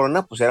estar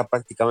Corona, pues era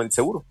prácticamente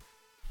seguro.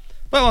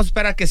 Vamos a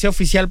esperar a que sea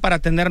oficial para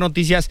tener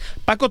noticias.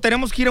 Paco,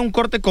 tenemos que ir a un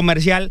corte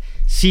comercial.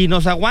 Si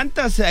nos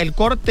aguantas el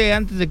corte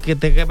antes de que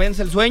te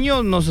vence el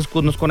sueño, nos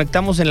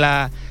conectamos en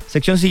la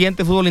sección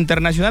siguiente, Fútbol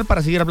Internacional,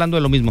 para seguir hablando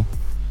de lo mismo.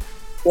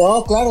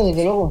 No, claro,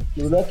 desde luego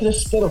aquí los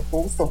espero,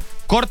 con gusto.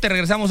 Corte,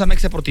 regresamos a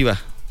Mexa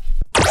Deportiva.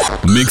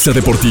 Mexa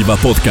Deportiva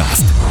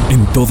Podcast.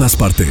 En todas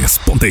partes.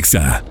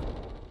 Pontexa.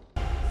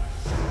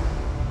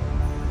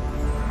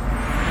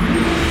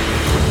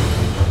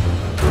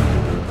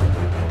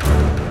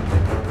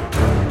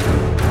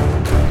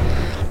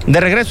 De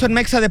regreso en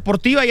Mexa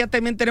Deportiva, ya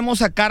también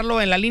tenemos a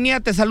Carlos en la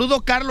línea. Te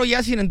saludo, Carlos,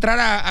 ya sin entrar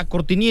a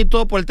cortinilla y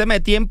todo por el tema de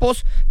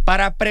tiempos,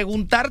 para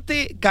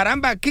preguntarte,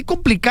 caramba, qué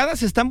complicadas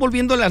se están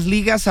volviendo las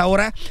ligas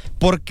ahora,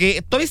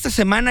 porque toda esta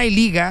semana hay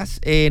ligas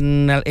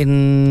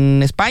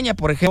en España,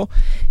 por ejemplo,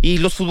 y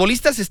los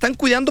futbolistas se están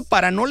cuidando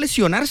para no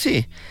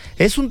lesionarse.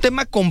 Es un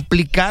tema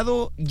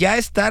complicado ya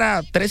estar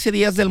a 13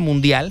 días del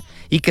mundial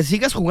y que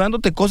sigas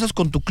jugándote cosas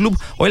con tu club.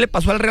 Hoy le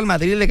pasó al Real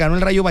Madrid, le ganó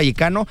el Rayo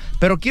Vallecano,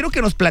 pero quiero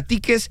que nos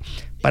platiques,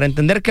 para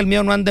entender que el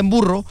mío no anda en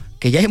burro,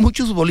 que ya hay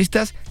muchos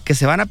futbolistas que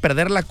se van a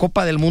perder la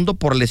Copa del Mundo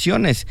por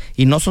lesiones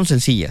y no son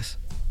sencillas.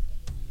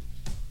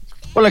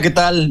 Hola, ¿qué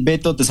tal,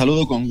 Beto? Te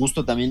saludo con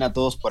gusto también a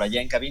todos por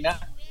allá en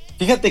cabina.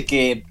 Fíjate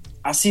que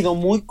ha sido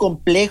muy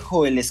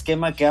complejo el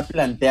esquema que ha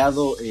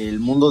planteado el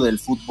mundo del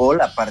fútbol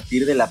a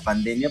partir de la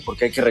pandemia,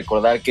 porque hay que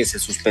recordar que se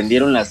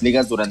suspendieron las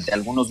ligas durante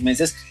algunos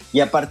meses y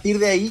a partir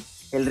de ahí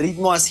el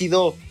ritmo ha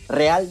sido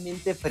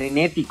realmente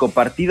frenético,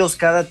 partidos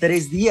cada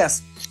 3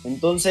 días.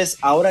 Entonces,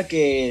 ahora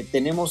que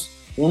tenemos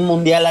un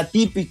mundial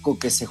atípico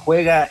que se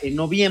juega en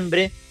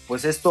noviembre,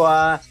 pues esto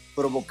ha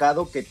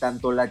provocado que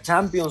tanto la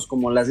Champions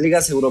como las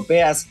ligas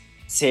europeas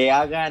se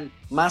hagan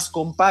más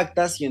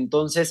compactas y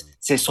entonces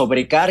se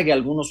sobrecargue a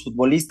algunos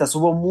futbolistas.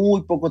 Hubo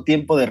muy poco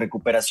tiempo de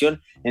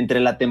recuperación entre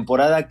la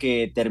temporada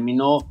que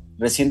terminó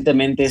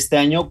recientemente este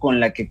año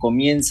con la que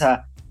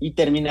comienza y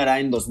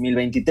terminará en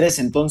 2023.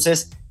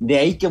 Entonces, de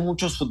ahí que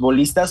muchos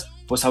futbolistas,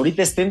 pues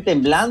ahorita estén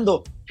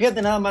temblando.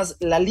 Fíjate nada más,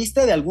 la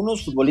lista de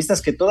algunos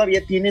futbolistas que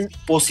todavía tienen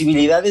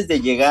posibilidades de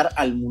llegar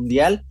al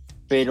Mundial,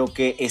 pero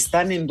que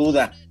están en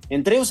duda.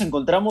 Entre ellos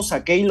encontramos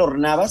a Keylor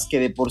Navas, que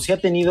de por sí ha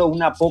tenido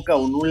una poca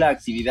o nula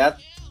actividad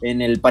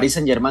en el Paris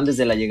Saint-Germain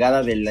desde la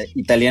llegada del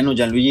italiano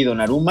Gianluigi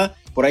Donnarumma.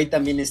 Por ahí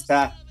también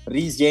está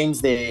Reece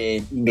James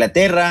de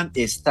Inglaterra,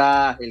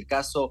 está el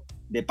caso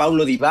de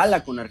Paulo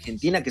Dybala con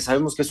Argentina, que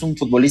sabemos que es un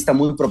futbolista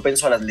muy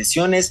propenso a las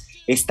lesiones.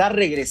 Está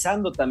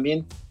regresando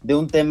también de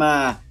un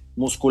tema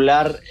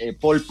muscular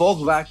Paul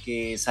Pogba,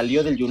 que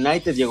salió del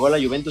United, llegó a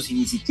la Juventus y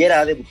ni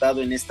siquiera ha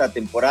debutado en esta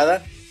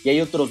temporada. Y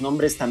hay otros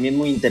nombres también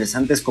muy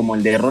interesantes como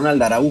el de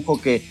Ronald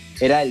Araujo, que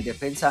era el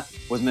defensa,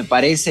 pues me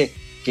parece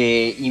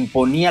que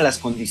imponía las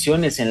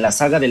condiciones en la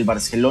saga del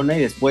Barcelona, y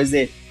después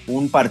de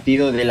un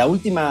partido de la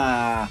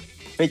última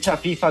fecha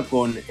FIFA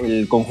con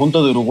el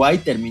conjunto de Uruguay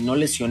terminó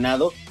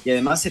lesionado y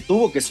además se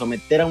tuvo que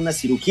someter a una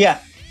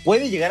cirugía.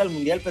 Puede llegar al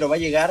Mundial, pero va a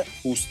llegar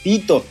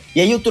justito. Y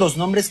hay otros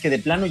nombres que de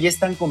plano ya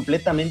están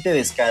completamente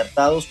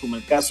descartados, como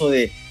el caso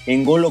de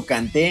N'Golo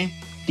Kanté,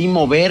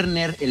 Timo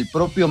Werner, el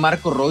propio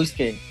Marco Reus,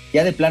 que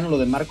ya de plano lo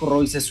de Marco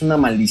Reus es una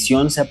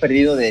maldición. Se ha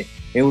perdido de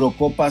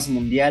Eurocopas,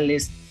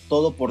 mundiales,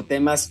 todo por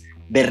temas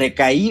de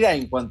recaída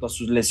en cuanto a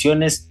sus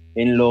lesiones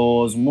en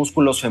los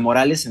músculos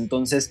femorales.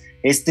 Entonces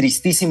es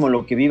tristísimo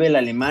lo que vive el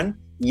alemán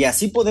y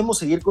así podemos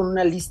seguir con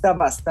una lista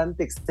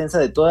bastante extensa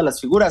de todas las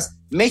figuras.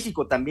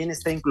 México también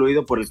está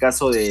incluido por el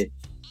caso de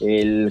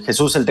el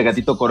Jesús el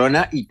Tecatito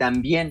Corona y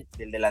también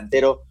del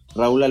delantero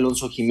Raúl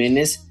Alonso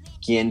Jiménez,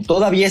 quien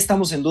todavía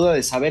estamos en duda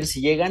de saber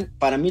si llegan.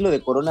 Para mí lo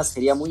de Corona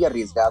sería muy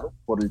arriesgado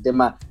por el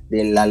tema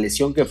de la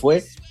lesión que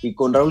fue, y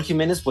con Raúl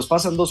Jiménez pues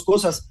pasan dos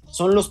cosas,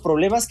 son los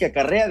problemas que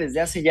acarrea desde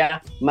hace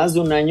ya más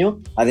de un año,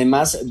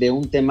 además de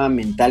un tema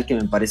mental que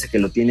me parece que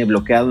lo tiene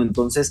bloqueado.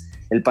 Entonces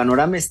el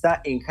panorama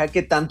está en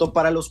jaque tanto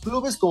para los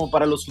clubes como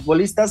para los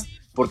futbolistas,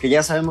 porque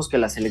ya sabemos que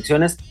las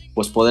selecciones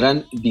pues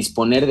podrán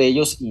disponer de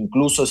ellos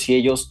incluso si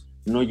ellos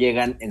no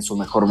llegan en su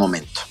mejor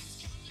momento.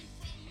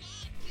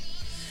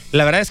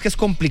 La verdad es que es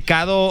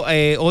complicado.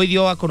 Hoy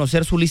dio a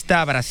conocer su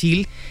lista a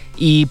Brasil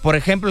y, por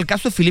ejemplo, el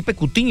caso de Felipe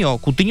Coutinho.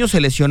 Coutinho se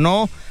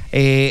lesionó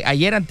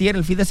antier,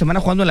 el fin de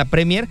semana jugando en la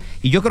Premier,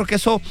 y yo creo que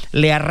eso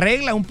le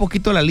arregla un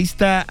poquito la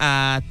lista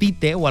a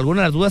Tite, o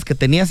algunas de las dudas que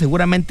tenía.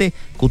 Seguramente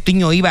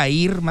Coutinho iba a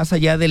ir más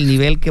allá del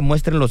nivel que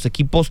muestran los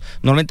equipos.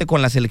 Normalmente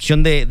con la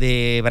selección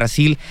de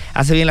Brasil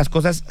hace bien las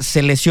cosas,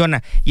 se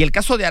lesiona. Y el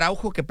caso de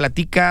Araujo que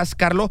platicas,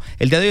 Carlos,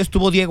 el día de hoy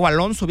estuvo Diego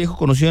Alonso, viejo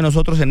conocido de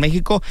nosotros en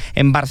México,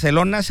 en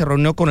Barcelona, se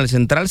reunió con el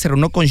central, se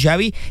reunió con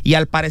Xavi y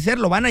al parecer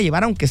lo van a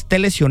llevar aunque esté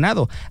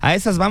lesionado. A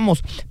esas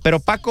vamos. Pero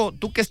Paco,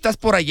 tú que estás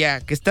por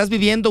allá, que estás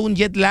viviendo un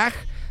jet lag,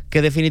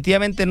 que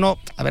definitivamente no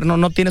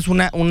tienes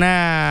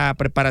una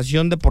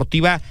preparación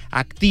deportiva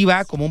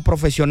activa como un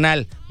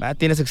profesional, ¿verdad?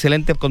 Tienes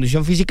excelente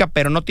condición física,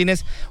 pero no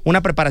tienes una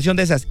preparación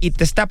de esas y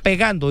te está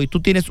pegando y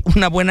tú tienes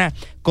una buena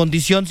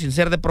condición sin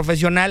ser de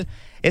profesional.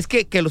 Es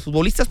que los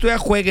futbolistas todavía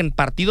jueguen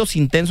partidos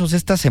intensos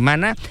esta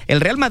semana.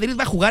 El Real Madrid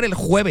va a jugar el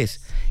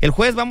jueves. El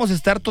jueves vamos a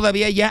estar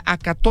todavía ya a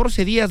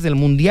 14 días del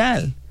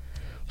mundial.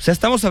 O sea,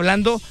 estamos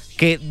hablando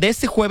que de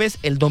este jueves,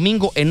 el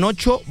domingo en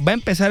 8 va a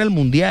empezar el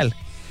mundial.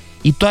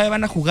 y todavía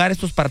van a jugar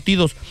estos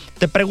partidos.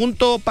 Te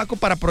pregunto, Paco,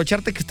 para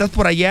aprovecharte que estás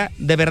por allá,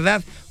 de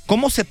verdad,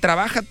 ¿cómo se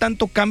trabaja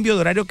tanto cambio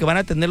de horario que van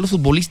a tener los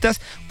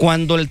futbolistas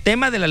cuando el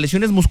tema de las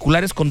lesiones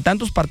musculares con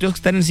tantos partidos que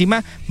están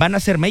encima van a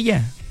ser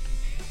mella?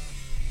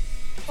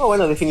 No,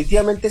 bueno,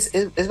 definitivamente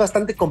es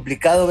bastante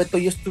complicado, Beto.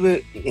 Yo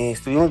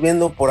estuvimos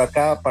viendo por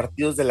acá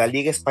partidos de la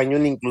Liga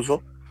Española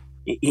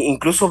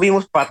incluso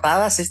vimos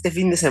patadas este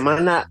fin de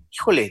semana,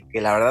 híjole,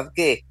 que la verdad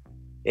que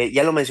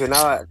ya lo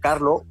mencionaba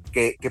Carlo,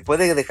 que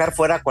puede dejar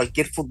fuera a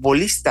cualquier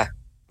futbolista.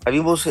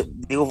 Vimos,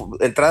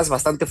 entradas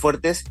bastante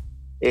fuertes,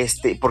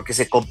 porque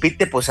se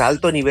compite pues a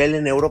alto nivel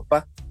en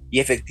Europa, y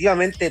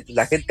efectivamente pues,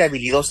 la gente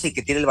habilidosa y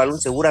que tiene el balón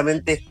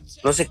seguramente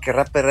no se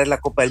querrá perder la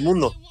Copa del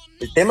Mundo.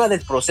 El tema del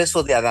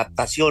proceso de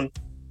adaptación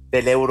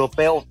del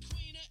europeo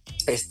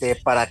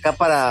para acá,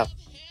 para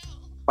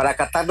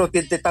Qatar no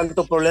tiene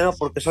tanto problema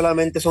porque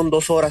solamente son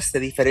 2 horas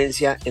de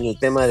diferencia en el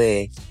tema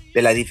de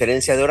la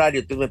diferencia de horario.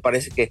 Entonces me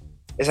parece que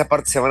esa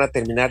parte se van a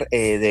terminar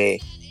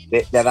de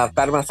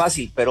adaptar más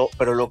fácil, pero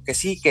lo que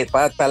sí que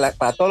para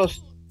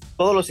todos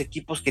los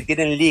equipos que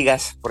tienen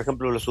ligas, por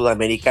ejemplo los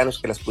sudamericanos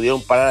que las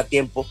pudieron parar a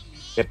tiempo,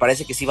 me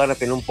parece que sí van a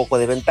tener un poco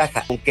de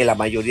ventaja, aunque la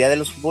mayoría de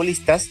los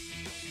futbolistas,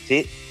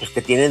 ¿sí?, pues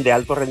que tienen de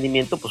alto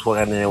rendimiento, pues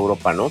juegan en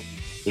Europa, ¿no?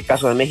 El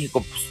caso de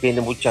México, pues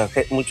tiene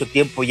mucho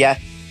tiempo ya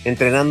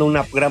entrenando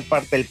una gran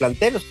parte del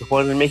plantel. Los que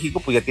juegan en México,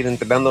 pues ya tienen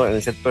entrenando en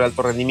el sector de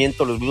alto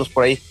rendimiento, los vimos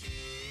por ahí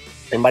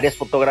en varias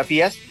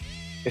fotografías,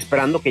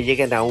 esperando que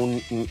lleguen a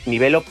un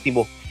nivel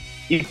óptimo.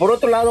 Y por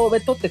otro lado,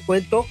 Beto, te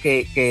cuento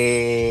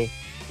que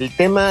el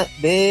tema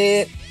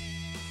de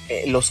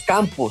los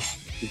campos,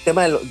 el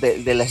tema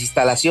de las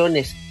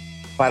instalaciones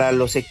para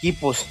los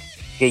equipos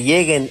que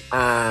lleguen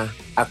a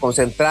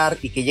concentrar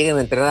y que lleguen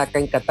a entrenar acá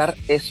en Qatar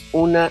es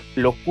una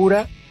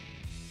locura.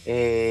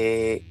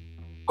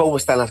 Cómo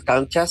están las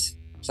canchas,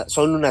 o sea,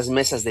 son unas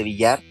mesas de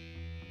billar,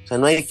 o sea,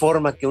 no hay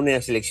forma que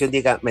una selección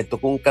diga, me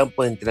tocó un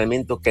campo de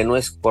entrenamiento que no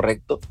es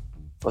correcto.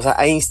 O sea,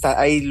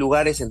 hay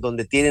lugares en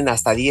donde tienen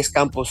hasta 10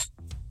 campos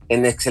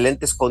en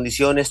excelentes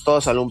condiciones,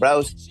 todos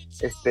alumbrados.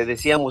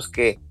 Decíamos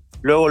que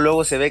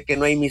luego se ve que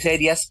no hay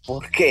miserias,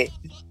 porque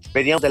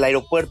veníamos del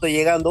aeropuerto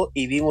llegando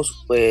y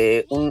vimos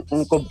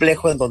un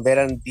complejo en donde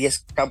eran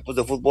 10 campos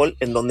de fútbol,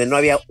 en donde no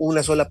había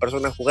una sola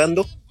persona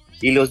jugando,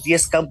 y los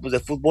 10 campos de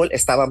fútbol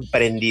estaban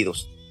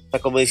prendidos. O sea,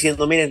 como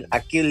diciendo, miren,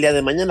 aquí el día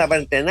de mañana va a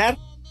entrenar,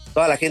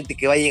 toda la gente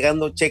que va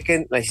llegando,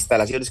 chequen las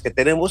instalaciones que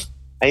tenemos.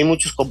 Hay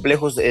muchos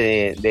complejos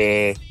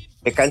de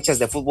canchas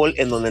de fútbol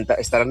en donde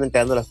estarán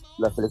entrenando las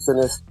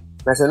selecciones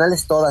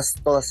nacionales,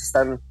 todas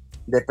están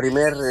de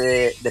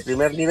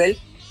primer nivel.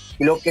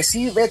 Y lo que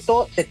sí,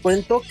 Beto, te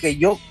cuento que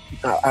yo,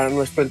 a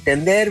nuestro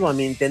entender o a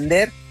mi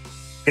entender,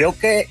 creo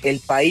que el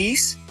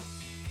país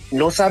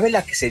no sabe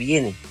la que se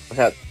viene. O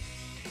sea,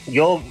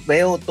 yo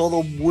veo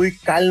todo muy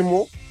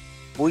calmo,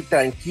 muy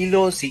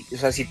tranquilo. Si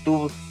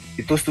tú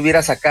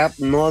estuvieras acá,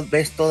 no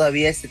ves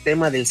todavía este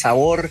tema del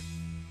sabor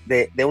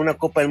de una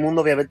Copa del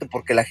Mundo, obviamente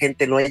porque la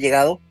gente no ha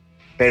llegado,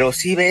 pero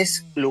sí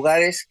ves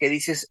lugares que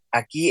dices,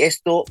 aquí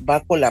esto va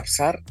a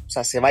colapsar, o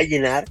sea, se va a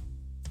llenar,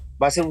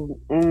 va a ser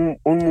un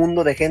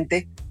mundo de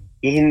gente,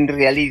 y en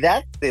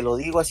realidad, te lo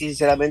digo así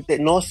sinceramente,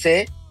 no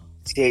sé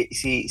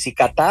si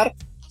Qatar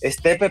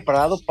esté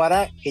preparado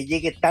para que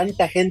llegue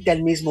tanta gente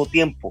al mismo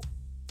tiempo.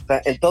 O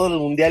sea, en todos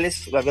los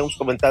mundiales, lo habíamos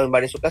comentado en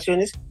varias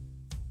ocasiones,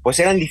 pues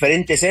eran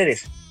diferentes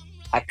sedes.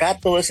 Acá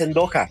todo es en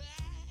Doha.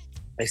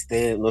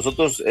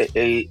 Nosotros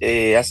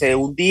hace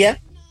un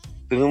día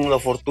tuvimos la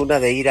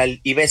fortuna de ir al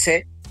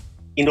IBC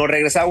y nos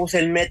regresamos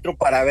en metro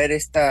para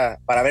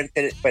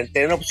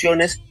tener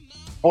opciones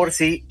por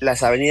si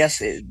las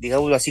avenidas,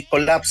 digamos así,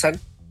 colapsan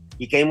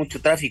y que hay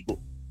mucho tráfico.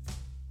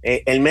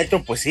 El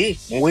metro, pues sí,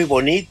 muy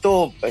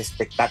bonito,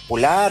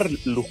 espectacular,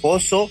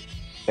 lujoso,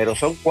 pero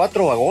son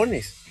 4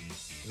 vagones.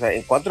 O sea,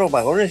 en 4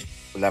 vagones,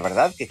 pues la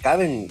verdad que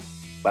caben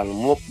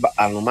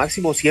a lo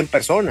máximo 100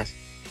 personas.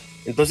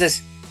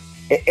 Entonces,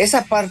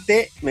 esa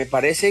parte me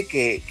parece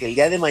que el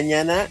día de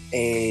mañana,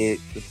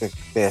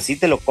 así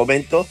te lo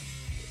comento,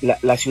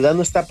 la ciudad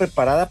no está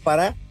preparada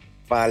para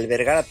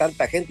albergar a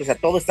tanta gente. O sea,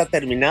 todo está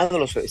terminado,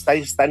 los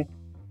estadios están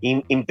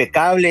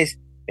impecables.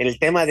 En el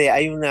tema de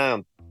hay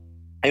una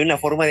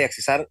forma de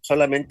accesar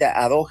solamente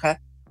a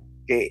Doha,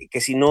 que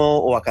si no,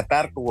 o a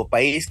Qatar como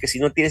país, que si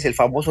no tienes el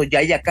famoso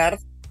Yaya Card,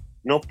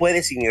 no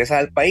puedes ingresar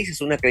al país.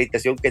 Es una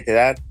acreditación que te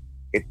dan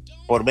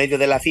por medio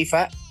de la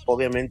FIFA,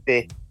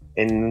 obviamente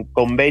en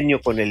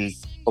convenio con el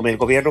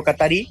gobierno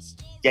qatarí.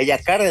 Yaya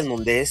Card, en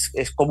donde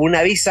es como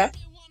una visa,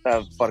 o sea,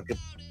 porque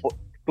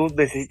tú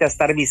necesitas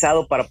estar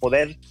visado para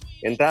poder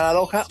entrar a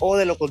Doha, o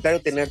de lo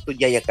contrario tener tu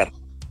Yaya Card.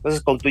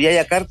 Entonces, con tu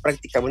Yaya Card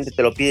prácticamente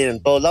te lo piden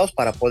en todos lados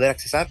para poder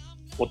accesar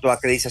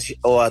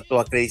a tu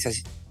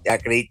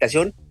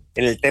acreditación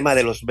en el tema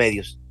de los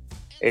medios.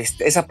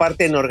 Esa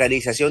parte en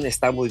organización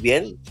está muy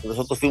bien.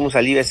 Nosotros fuimos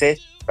al IBC,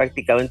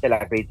 prácticamente la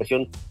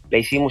acreditación la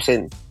hicimos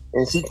en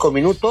 5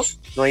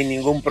 minutos, no hay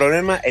ningún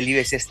problema. El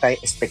IBC está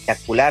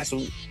espectacular,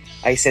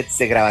 hay sets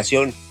de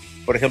grabación,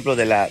 por ejemplo,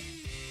 de la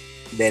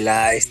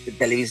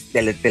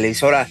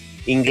televisora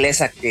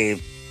inglesa que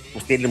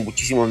pues tienen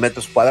muchísimos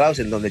metros cuadrados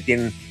en donde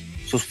tienen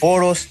sus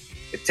foros,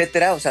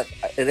 etcétera. O sea,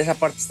 en esa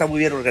parte está muy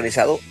bien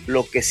organizado.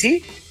 Lo que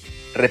sí,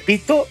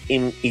 repito, y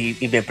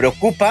me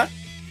preocupa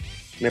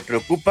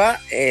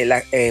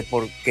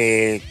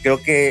porque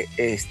creo que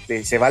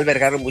se va a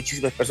albergar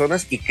muchísimas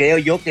personas y creo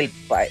yo que el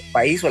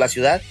país o la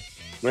ciudad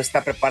no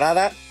está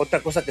preparada. Otra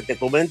cosa que te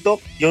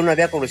comento, yo no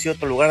había conocido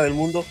otro lugar del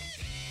mundo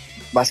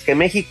más que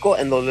México,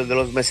 en donde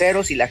los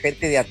meseros y la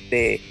gente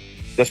de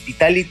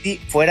hospitality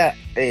fuera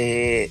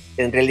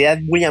en realidad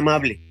muy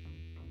amable.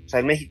 O sea,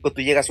 en México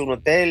tú llegas a un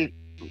hotel,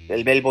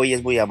 el bellboy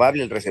es muy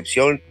amable, el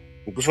recepción,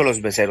 incluso los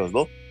meseros,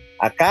 ¿no?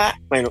 Acá,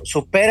 bueno,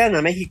 superan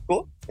a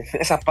México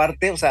en esa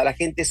parte. O sea, la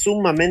gente es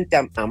sumamente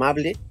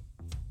amable,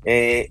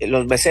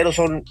 los meseros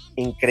son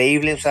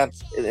increíbles, o sea,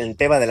 en el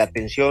tema de la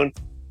atención,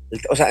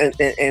 o sea,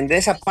 en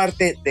esa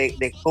parte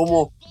de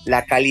cómo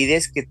la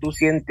calidez que tú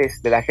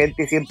sientes de la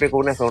gente, siempre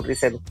con una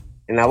sonrisa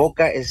en la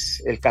boca,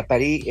 es el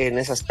catarí en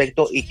ese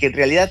aspecto, y que en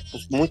realidad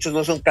pues, muchos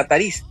no son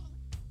catarís,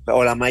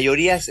 o la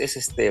mayoría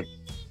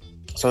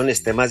son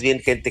más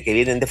bien gente que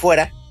vienen de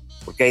fuera,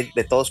 porque hay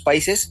de todos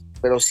países,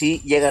 pero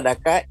sí llegan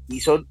acá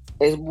y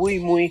es muy,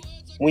 muy,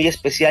 muy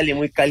especial y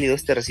muy cálido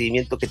este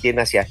recibimiento que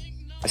tiene hacia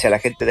la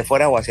gente de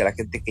fuera o hacia la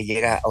gente que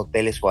llega a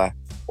hoteles o a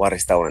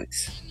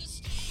restaurantes.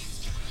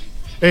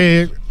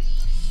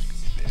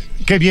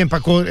 Qué bien,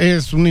 Paco,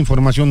 es una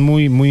información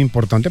muy, muy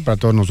importante para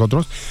todos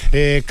nosotros.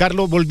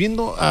 Carlos,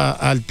 volviendo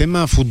al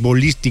tema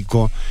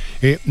futbolístico,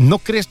 ¿no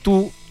crees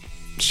tú,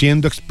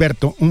 siendo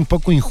experto, un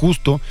poco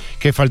injusto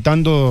que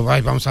faltando,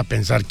 vamos a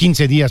pensar,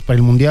 15 días para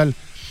el mundial,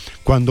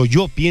 cuando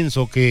yo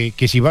pienso que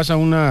si vas a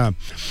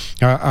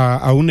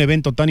un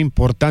evento tan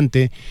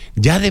importante,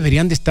 ya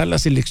deberían de estar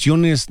las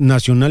selecciones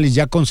nacionales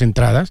ya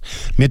concentradas?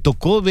 Me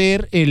tocó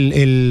ver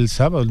el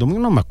sábado, el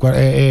domingo, no me acuerdo,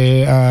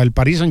 al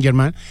Paris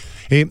Saint-Germain.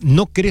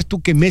 ¿No crees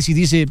tú que Messi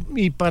dice,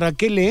 ¿y para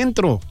qué le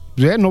entro?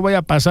 No vaya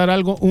a pasar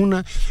algo,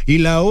 una. Y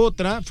la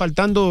otra,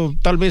 faltando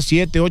tal vez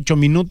 7, 8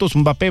 minutos,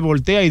 Mbappé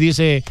voltea y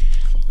dice,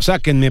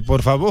 sáquenme,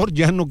 por favor,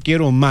 ya no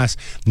quiero más.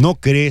 ¿No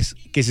crees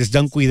que se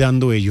están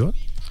cuidando ellos?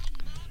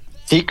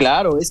 Sí,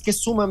 claro, es que es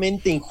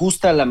sumamente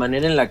injusta la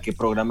manera en la que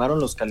programaron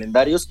los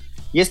calendarios,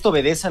 y esto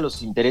obedece a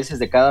los intereses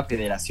de cada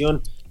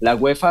federación. La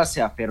UEFA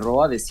se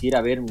aferró a decir,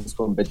 a ver, mis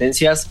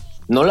competencias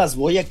no las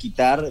voy a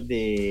quitar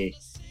de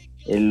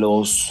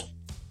los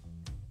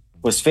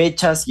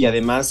fechas y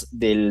además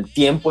del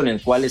tiempo en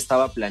el cual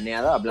estaba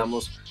planeada.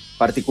 Hablamos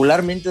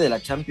particularmente de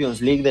la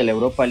Champions League, de la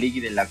Europa League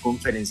y de la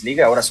Conference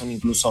League. Ahora son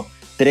incluso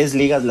 3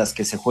 ligas las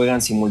que se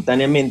juegan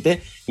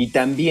simultáneamente, y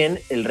también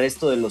el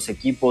resto de los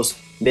equipos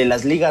de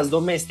las ligas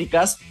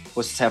domésticas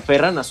pues se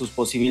aferran a sus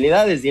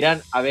posibilidades.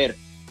 Dirán, a ver,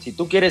 si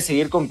tú quieres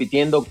seguir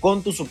compitiendo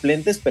con tus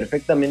suplentes,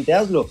 perfectamente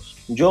hazlo.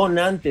 Yo,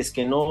 antes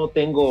que no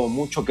tengo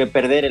mucho que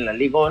perder en la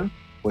Ligue 1,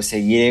 pues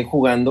seguiré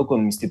jugando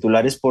con mis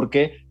titulares,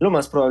 porque lo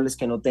más probable es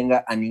que no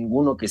tenga a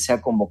ninguno que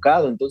sea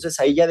convocado. Entonces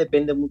ahí ya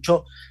depende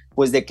mucho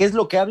pues de qué es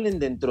lo que hablen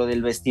dentro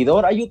del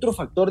vestidor. Hay otro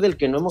factor del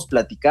que no hemos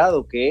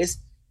platicado, que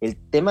es el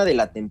tema de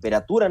la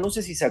temperatura. No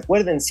sé si se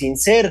acuerden, sin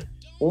ser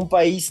un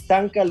país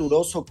tan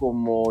caluroso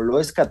como lo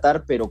es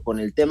Qatar, pero con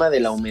el tema de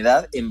la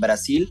humedad en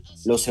Brasil,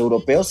 los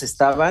europeos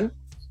estaban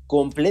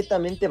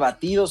completamente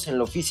batidos en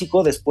lo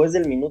físico después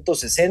del minuto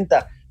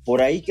 60.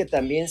 Por ahí que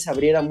también se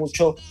abriera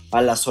mucho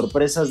a las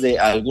sorpresas de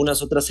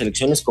algunas otras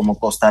selecciones como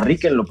Costa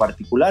Rica en lo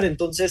particular.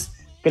 Entonces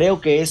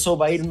creo que eso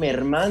va a ir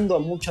mermando a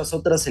muchas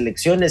otras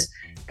selecciones.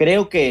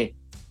 Creo que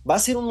va a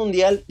ser un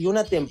mundial y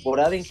una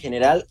temporada en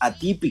general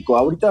atípico.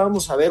 Ahorita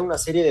vamos a ver una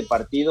serie de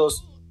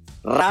partidos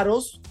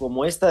raros,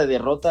 como esta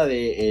derrota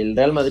del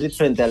Real Madrid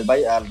frente al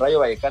Rayo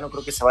Vallecano.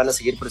 Creo que se van a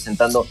seguir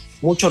presentando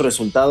muchos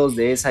resultados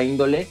de esa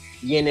índole,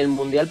 y en el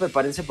mundial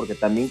prepárense, porque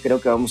también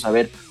creo que vamos a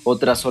ver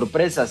otras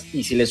sorpresas.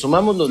 Y si le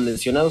sumamos los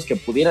lesionados que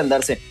pudieran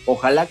darse,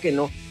 ojalá que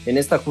no, en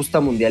esta justa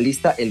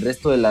mundialista, el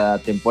resto de la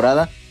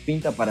temporada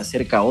pinta para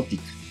ser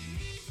caótica.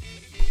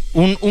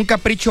 Un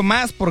capricho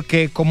más,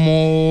 porque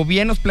como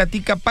bien nos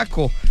platica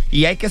Paco,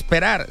 y hay que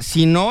esperar,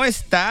 si no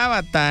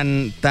estaba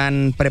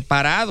tan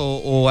preparado,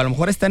 o a lo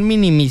mejor están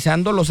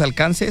minimizando los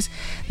alcances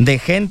de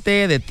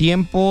gente, de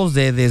tiempos,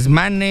 de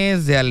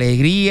desmanes, de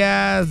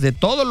alegrías, de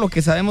todo lo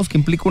que sabemos que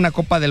implica una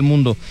Copa del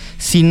Mundo.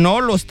 Si no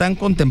lo están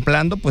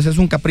contemplando, pues es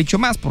un capricho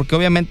más, porque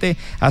obviamente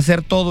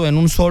hacer todo en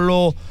un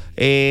solo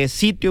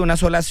sitio, una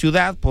sola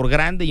ciudad, por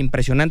grande e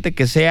impresionante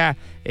que sea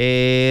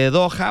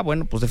Doha,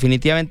 bueno, pues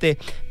definitivamente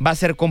va a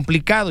ser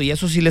complicado. Y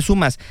eso si le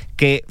sumas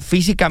que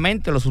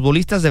físicamente los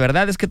futbolistas de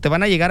verdad es que te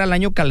van a llegar al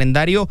año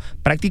calendario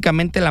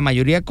prácticamente la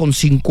mayoría con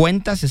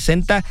 50,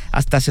 60,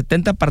 hasta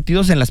 70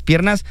 partidos en las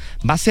piernas,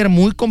 va a ser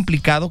muy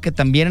complicado que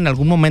también en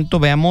algún momento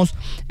veamos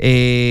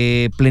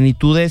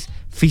plenitudes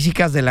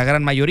físicas de la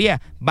gran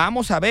mayoría.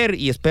 Vamos a ver,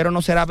 y espero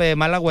no ser ave de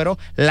mal agüero,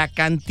 la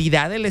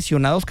cantidad de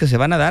lesionados que se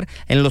van a dar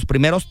en los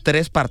primeros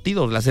 3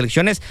 partidos. Las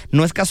selecciones,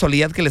 no es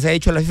casualidad que les haya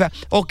dicho la FIFA,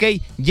 ok,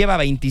 lleva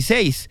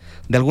 26.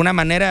 De alguna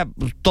manera,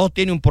 todo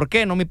tiene un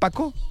porqué, ¿no, mi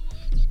Paco?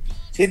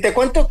 Sí, te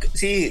cuento,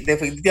 sí,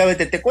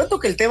 definitivamente. Te cuento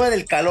que el tema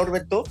del calor,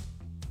 Beto,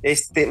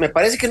 me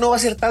parece que no va a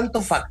ser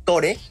tanto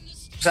factor,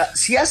 O sea,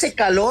 sí hace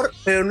calor,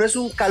 pero no es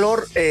un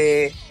calor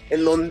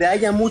en donde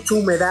haya mucha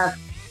humedad.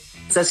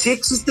 O sea, sí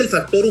existe el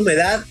factor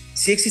humedad,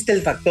 sí existe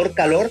el factor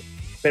calor,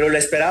 pero lo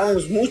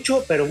esperábamos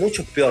mucho, pero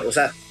mucho peor. O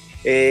sea,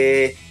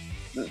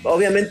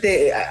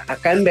 obviamente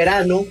acá en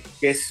verano,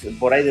 que es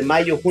por ahí de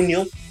mayo,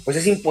 junio, pues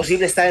es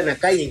imposible estar en la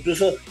calle.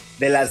 Incluso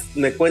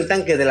me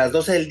cuentan que de las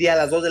 12 del día a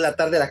las 2 de la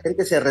tarde la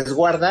gente se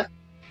resguarda,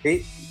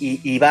 ¿sí?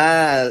 y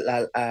va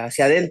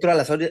hacia adentro a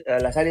las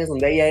áreas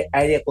donde hay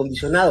aire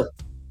acondicionado.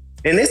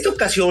 En esta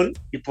ocasión,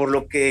 y por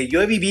lo que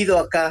yo he vivido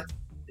acá,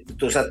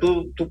 o sea,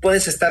 tú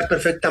puedes estar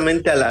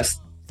perfectamente a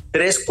las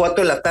 3,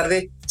 4 de la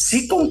tarde,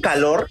 sí con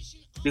calor.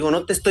 Digo,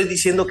 no te estoy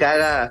diciendo que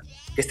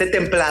esté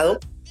templado,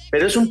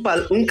 pero es un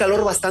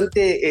calor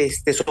bastante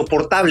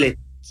soportable.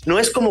 No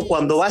es como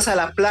cuando vas a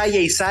la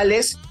playa y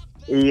sales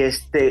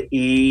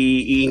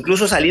y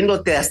incluso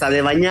saliéndote hasta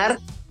de bañar,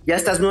 ya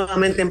estás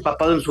nuevamente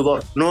empapado en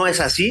sudor. No es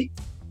así.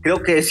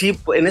 Creo que sí,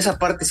 en esa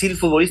parte sí el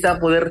futbolista va a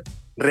poder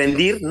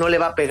rendir, no le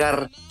va a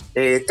pegar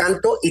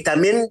tanto. Y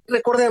también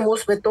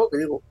recordemos, Beto,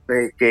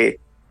 que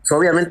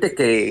obviamente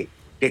que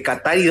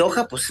Qatar y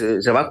Doha pues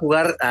se va a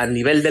jugar a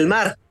nivel del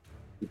mar.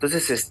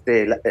 Entonces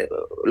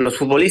los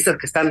futbolistas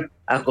que están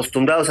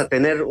acostumbrados a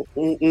tener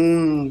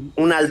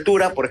una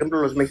altura, por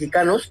ejemplo los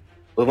mexicanos,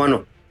 pues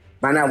bueno,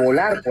 van a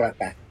volar por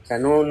acá. O sea,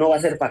 no va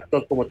a ser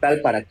factor como tal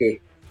para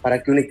que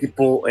un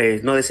equipo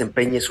no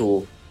desempeñe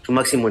su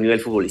máximo nivel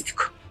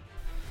futbolístico.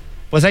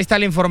 Pues ahí está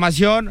la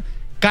información.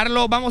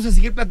 Carlos, vamos a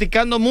seguir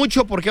platicando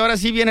mucho porque ahora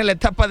sí viene la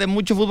etapa de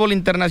mucho fútbol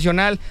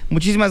internacional.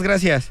 Muchísimas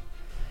gracias.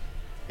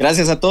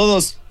 Gracias a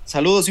todos.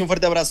 Saludos y un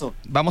fuerte abrazo.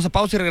 Vamos a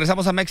pausa y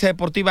regresamos a Mexa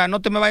Deportiva.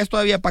 No te me vayas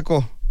todavía,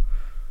 Paco.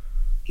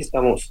 Aquí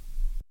estamos.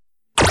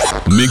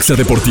 Mexa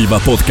Deportiva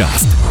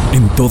Podcast.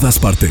 En todas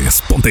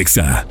partes.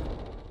 Pontexa.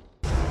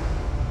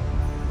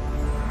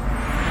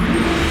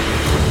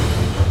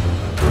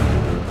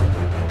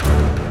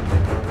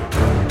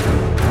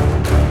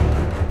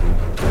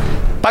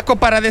 Paco,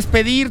 para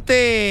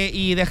despedirte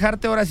y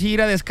dejarte ahora sí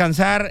ir a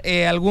descansar,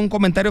 ¿algún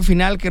comentario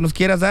final que nos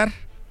quieras dar?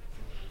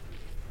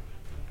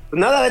 Pues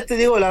nada, te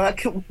digo, la verdad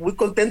que muy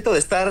contento de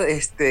estar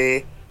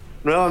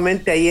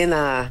nuevamente ahí en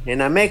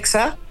la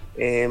Mexa.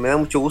 Me da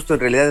mucho gusto en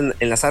realidad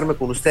enlazarme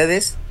con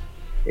ustedes.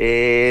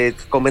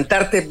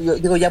 Comentarte,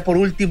 digo ya por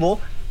último,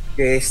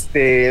 que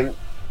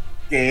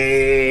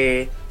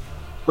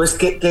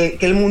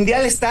el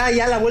mundial está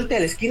ya a la vuelta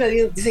de la esquina.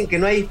 Dicen que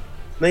no hay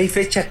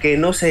fecha que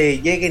no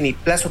se llegue ni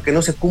plazo que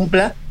no se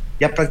cumpla.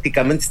 Ya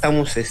prácticamente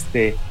estamos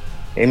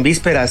en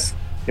vísperas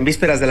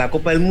de la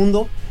Copa del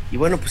Mundo. Y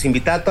bueno, pues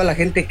invitar a toda la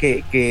gente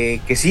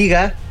que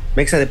siga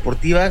Mexa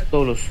Deportiva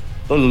todos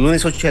los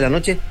lunes 8 de la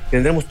noche.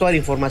 Tendremos toda la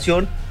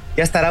información.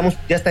 Ya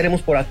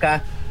estaremos por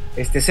acá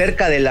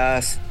cerca de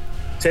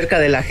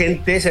la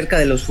gente, cerca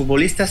de los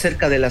futbolistas,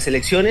 cerca de las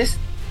selecciones.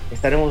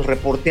 Estaremos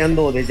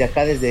reporteando desde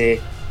acá,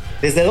 desde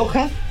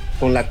Doha,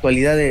 con la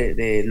actualidad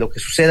de lo que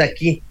sucede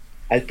aquí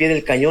al pie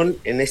del cañón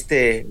en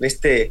este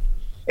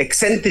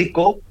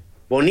excéntrico,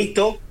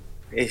 bonito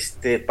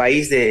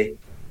país del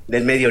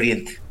Medio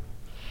Oriente.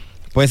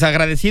 Pues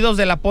agradecidos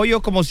del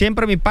apoyo, como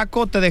siempre, mi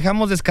Paco, te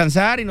dejamos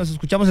descansar y nos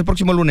escuchamos el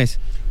próximo lunes.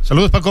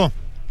 Saludos, Paco.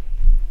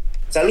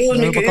 Saludos,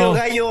 mi querido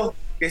Gallo,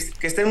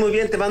 que estén muy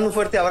bien, te mando un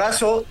fuerte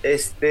abrazo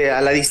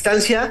a la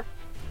distancia,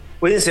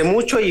 cuídense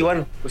mucho y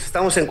bueno, pues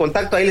estamos en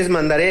contacto, ahí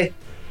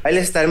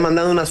les estaré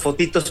mandando unas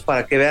fotitos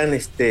para que vean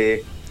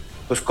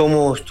pues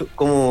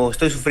cómo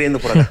estoy sufriendo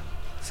por acá.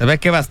 Se ve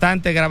que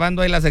bastante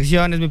grabando ahí las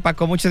secciones, mi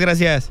Paco, muchas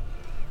gracias.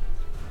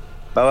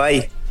 Bye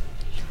bye.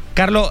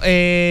 Carlos,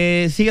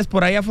 sigues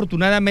por ahí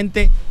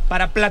afortunadamente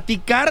para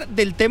platicar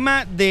del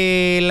tema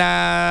de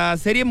la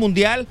Serie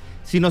Mundial.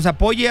 Si nos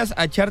apoyas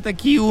a echarte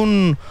aquí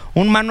un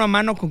mano a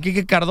mano con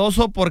Quique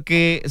Cardoso,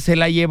 porque se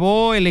la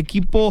llevó el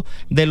equipo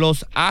de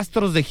los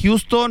Astros de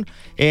Houston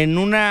en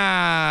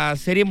una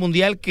Serie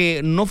Mundial que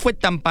no fue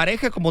tan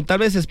pareja como tal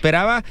vez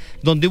esperaba,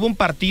 donde hubo un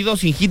partido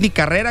sin hit ni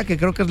carrera, que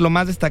creo que es lo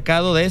más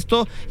destacado de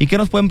esto. ¿Y qué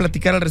nos pueden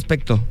platicar al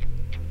respecto?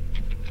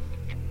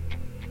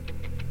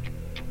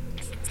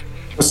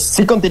 Pues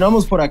sí,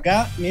 continuamos por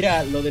acá.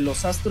 Mira, lo de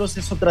los Astros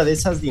es otra de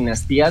esas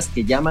dinastías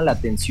que llama la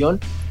atención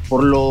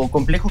por lo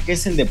complejo que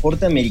es el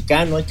deporte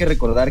americano. Hay que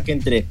recordar que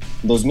entre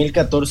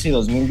 2014 y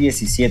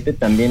 2017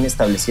 también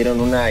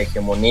establecieron una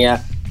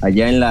hegemonía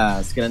allá en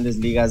las grandes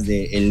ligas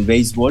del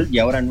béisbol y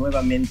ahora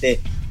nuevamente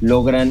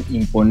logran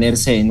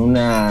imponerse en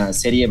una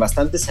serie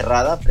bastante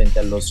cerrada frente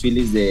a los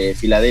Phillies de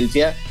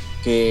Filadelfia,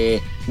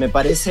 que me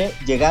parece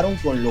llegaron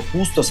con lo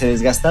justo, se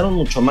desgastaron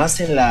mucho más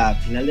en la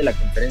final de la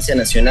Conferencia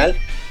Nacional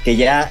que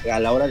ya a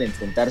la hora de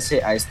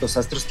enfrentarse a estos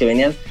Astros que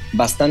venían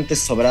bastante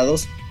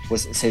sobrados.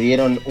 Pues se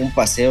dieron un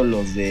paseo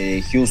los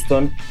de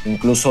Houston,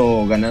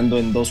 incluso ganando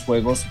en 2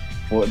 juegos,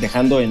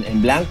 dejando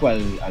en blanco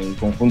al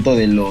conjunto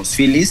de los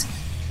Phillies,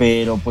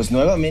 pero pues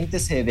nuevamente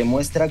se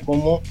demuestra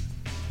cómo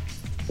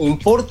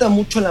importa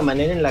mucho la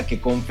manera en la que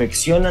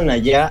confeccionan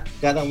allá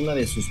cada una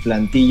de sus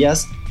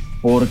plantillas,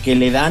 porque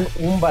le dan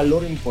un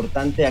valor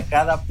importante a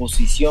cada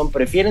posición.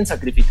 Prefieren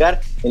sacrificar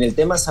en el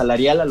tema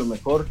salarial a lo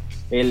mejor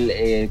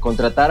el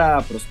contratar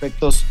a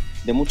prospectos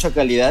de mucha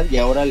calidad, y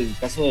ahora el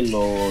caso de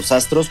los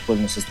Astros pues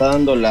nos está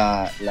dando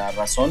la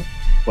razón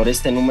por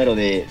este número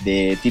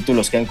de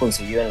títulos que han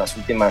conseguido en las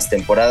últimas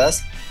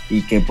temporadas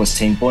y que pues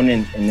se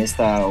imponen en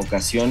esta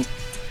ocasión.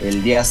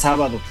 El día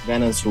sábado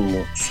ganan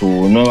su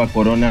nueva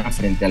corona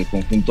frente al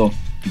conjunto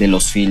de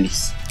los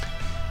Phillies.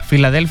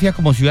 Filadelfia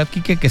como ciudad,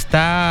 Quique, que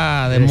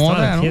está de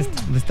moda, ¿no?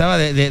 Estaba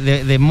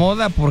de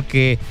moda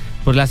porque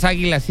pues las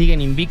Águilas siguen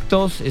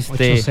invictos,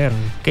 8-0.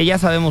 Que ya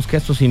sabemos que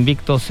estos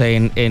invictos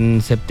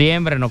en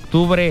septiembre, en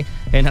octubre,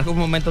 en algún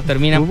momento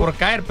terminan por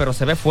caer, pero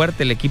se ve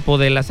fuerte el equipo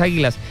de las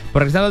Águilas. Pero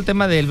regresando al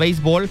tema del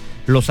béisbol,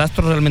 los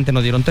Astros realmente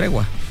no dieron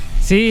tregua.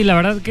 Sí, la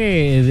verdad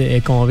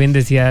que, como bien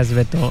decías,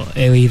 Beto,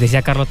 y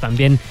decía Carlos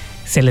también,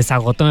 se les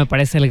agotó, me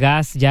parece, el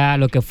gas. Ya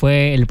lo que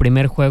fue el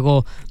primer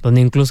juego, donde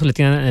incluso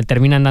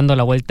terminan dando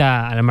la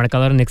vuelta al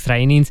marcador en extra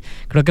innings,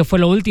 creo que fue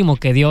lo último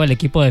que dio el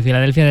equipo de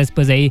Filadelfia.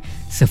 Después de ahí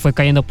se fue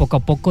cayendo poco a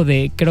poco.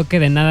 Creo que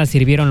de nada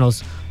sirvieron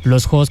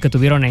los juegos que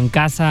tuvieron en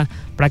casa.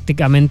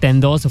 Prácticamente en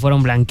 2 se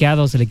fueron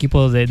blanqueados el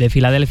equipo de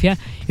Filadelfia,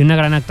 y una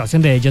gran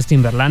actuación de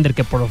Justin Verlander,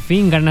 que por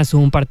fin gana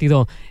un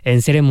partido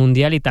en Serie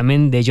Mundial, y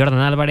también de Jordan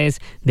Álvarez,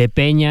 de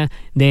Peña,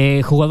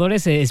 de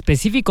jugadores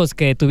específicos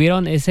que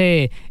tuvieron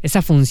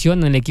esa función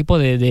en el equipo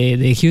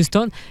de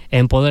Houston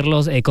en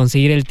poderlos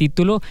conseguir el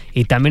título,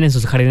 y también en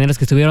sus jardineros,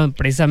 que estuvieron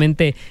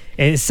precisamente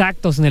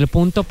exactos en el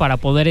punto para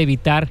poder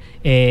evitar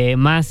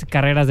más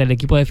carreras del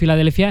equipo de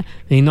Filadelfia.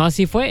 Y no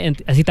así fue,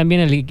 así también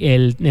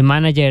el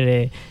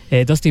manager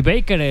Dusty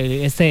Baker,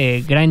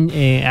 este gran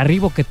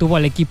arribo que tuvo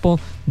al equipo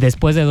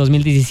después de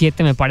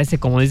 2017, me parece,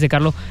 como dice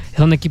Carlos,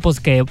 son equipos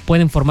que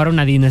pueden formar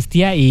una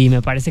dinastía, y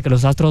me parece que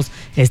los Astros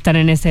están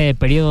en ese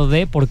periodo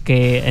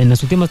porque en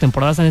las últimas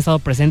temporadas han estado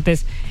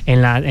presentes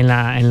en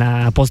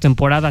la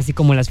postemporada, así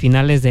como en las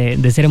finales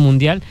de Serie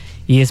Mundial,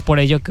 y es por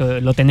ello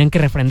que lo tenían que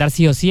refrendar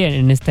sí o sí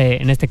en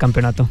este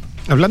campeonato.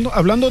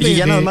 Hablando de... Y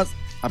ya nada más...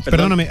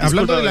 Perdóname,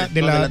 hablando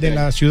de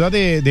la ciudad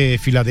de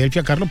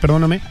Filadelfia, Carlos,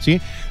 perdóname,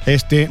 sí,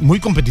 muy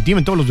competitiva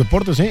en todos los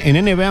deportes,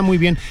 en NBA muy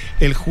bien.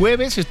 El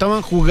jueves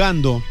estaban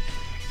jugando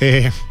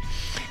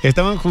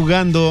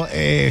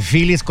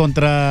Phillies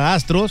contra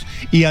Astros,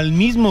 y al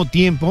mismo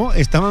tiempo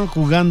estaban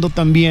jugando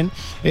también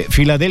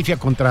Filadelfia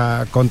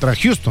contra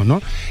Houston,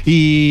 ¿no?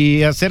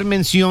 Y hacer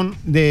mención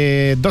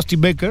de Dusty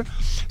Baker,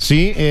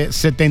 sí,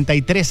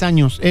 73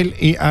 años, él,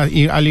 y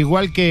al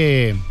igual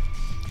que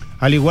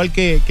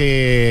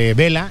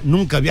Vela,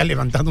 nunca había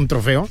levantado un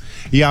trofeo,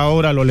 y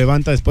ahora lo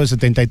levanta después de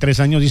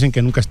 73 años. Dicen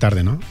que nunca es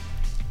tarde, ¿no?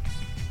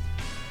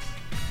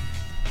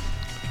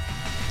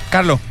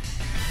 Carlos.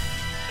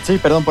 Sí,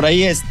 perdón, por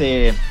ahí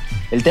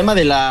el tema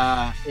de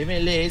la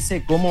MLS,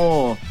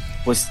 cómo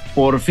pues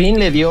por fin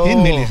le dio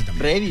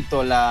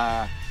rédito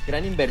la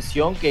gran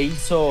inversión que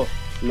hizo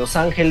Los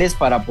Ángeles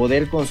para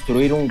poder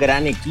construir un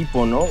gran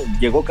equipo, ¿no?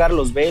 Llegó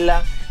Carlos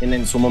Vela,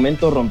 en su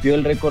momento rompió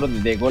el récord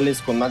de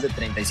goles con más de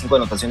 35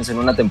 anotaciones en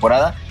una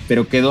temporada,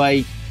 pero quedó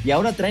ahí. Y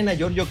ahora traen a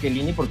Giorgio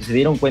Chiellini porque se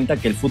dieron cuenta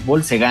que el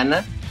fútbol se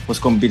gana pues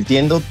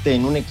convirtiéndote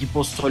en un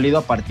equipo sólido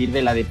a partir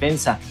de la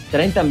defensa.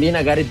 Traen también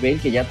a Gareth Bale,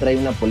 que ya trae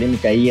una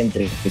polémica ahí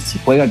entre que si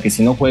juega, que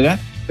si no juega,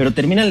 pero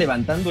terminan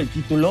levantando el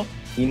título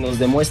y nos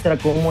demuestra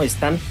cómo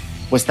están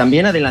pues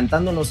también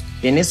adelantándonos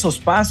en esos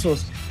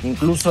pasos.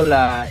 Incluso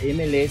la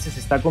MLS se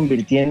está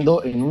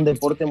convirtiendo en un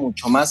deporte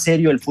mucho más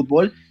serio, el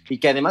fútbol, y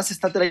que además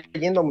está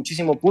trayendo a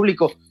muchísimo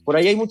público. Por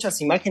ahí hay muchas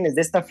imágenes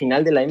de esta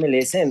final de la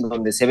MLS en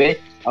donde se ve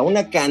a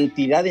una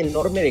cantidad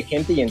enorme de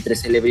gente y entre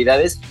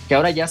celebridades que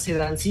ahora ya se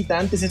dan cita.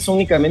 Antes eso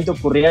únicamente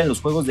ocurría en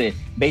los juegos de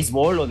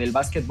béisbol o del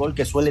básquetbol,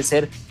 que suele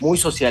ser muy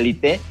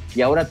socialité,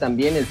 y ahora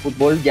también el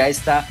fútbol ya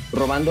está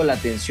robando la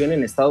atención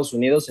en Estados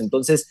Unidos.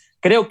 Entonces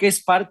creo que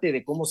es parte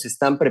de cómo se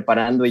están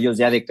preparando ellos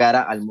ya de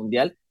cara al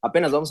mundial.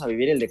 Apenas vamos a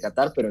vivir el de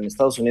Qatar, pero en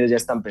Estados Unidos ya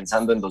están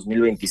pensando en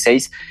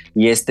 2026,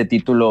 y este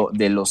título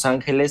de Los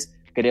Ángeles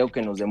creo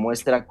que nos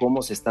demuestra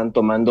cómo se están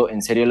tomando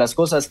en serio las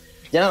cosas.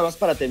 Ya nada más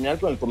para terminar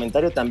con el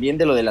comentario también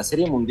de lo de la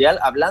Serie Mundial,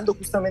 hablando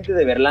justamente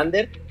de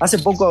Verlander, hace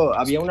poco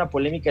había una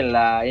polémica en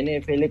la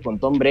NFL con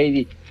Tom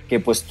Brady, que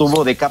pues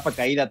tuvo de capa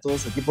caída a todo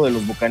su equipo de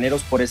los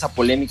Bucaneros por esa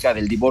polémica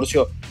del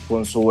divorcio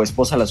con su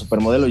esposa, la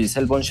supermodelo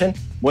Giselle Bündchen.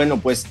 Bueno,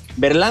 pues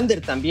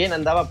Verlander también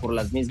andaba por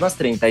las mismas,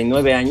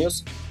 39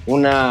 años,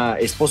 una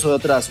esposa de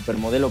otra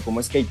supermodelo como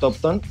es Kate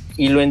Upton,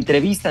 y lo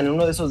entrevistan en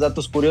uno de esos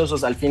datos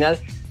curiosos al final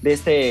de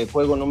este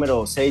juego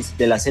número 6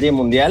 de la Serie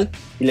Mundial,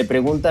 y le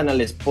preguntan a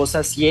la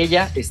esposa si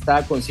ella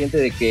está consciente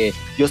de que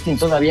Justin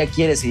todavía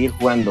quiere seguir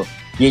jugando,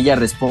 y ella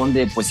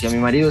responde, pues si a mi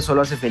marido eso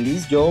lo hace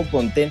feliz, yo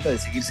contenta de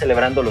seguir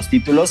celebrando los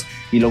títulos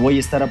y lo voy a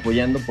estar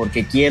apoyando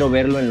porque quiero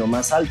verlo en lo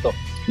más alto.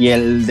 Y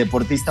el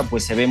deportista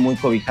pues se ve muy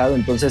cobijado.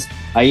 Entonces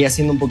ahí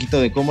haciendo un poquito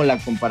de cómo la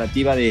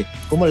comparativa de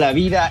cómo la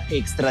vida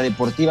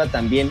extradeportiva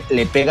también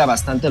le pega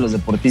bastante a los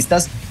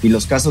deportistas, y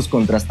los casos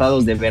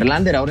contrastados de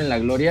Verlander ahora en la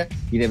gloria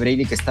y de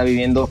Brady, que está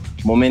viviendo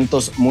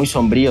momentos muy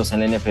sombríos en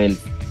la NFL.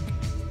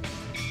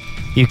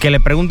 Y que le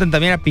pregunten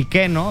también a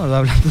Piqué, ¿no?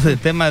 Hablando del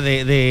tema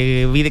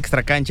de vida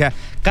extracancha.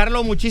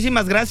 Carlos,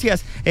 muchísimas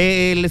gracias.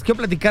 Les quiero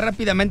platicar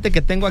rápidamente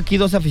que tengo aquí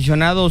 2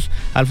 aficionados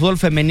al fútbol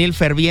femenil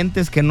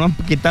fervientes que no han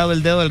quitado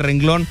el dedo del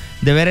renglón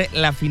de ver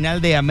la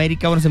final de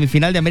América,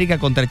 semifinal de América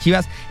contra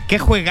Chivas. ¡Qué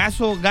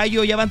juegazo,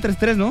 Gallo! Ya van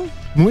 3-3, ¿no?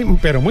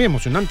 Pero muy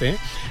emocionante, ¿eh?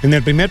 En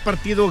el primer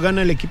partido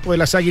gana el equipo de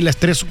las Águilas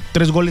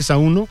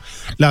 3-1.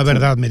 La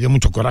verdad, me dio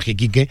mucho coraje,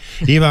 Quique.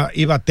 Iba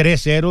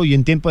 3-0 y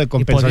en tiempo de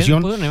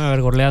compensación. ¿Pueden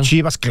haber goleado?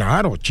 Chivas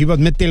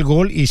mete el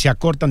gol y se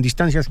acortan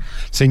distancias.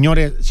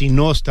 Señores, si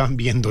no están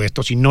viendo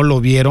esto, si no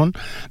lo vieron,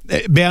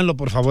 véanlo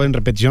por favor en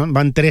repetición.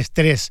 Van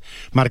 3-3.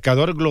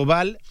 Marcador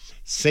global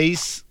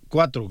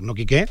 6-4, ¿no,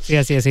 Quique? Sí,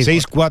 así es.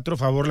 6-4,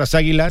 favor las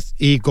Águilas.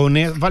 Y con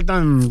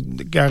faltan,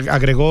 que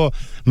agregó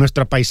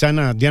nuestra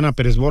paisana Diana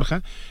Pérez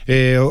Borja,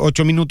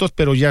 8 minutos,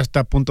 pero ya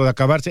está a punto de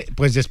acabarse.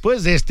 Pues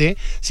después de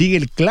sigue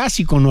el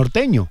clásico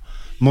norteño.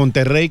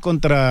 Monterrey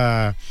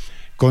contra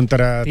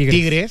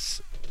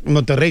Tigres.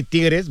 Monterrey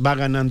Tigres, va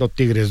ganando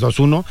Tigres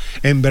 2-1.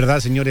 En verdad,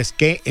 señores,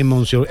 qué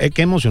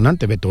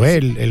emocionante, Beto,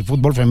 el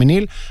fútbol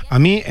femenil. A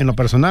mí, en lo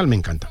personal, me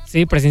encanta.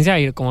 Sí,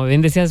 presencia, como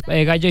bien decías,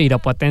 Gallo,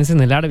 irapuatense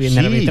en el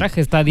arbitraje.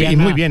 Está Diana, y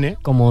muy bien,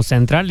 como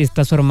central, y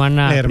está su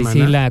hermana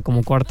Priscila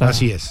como cuarta.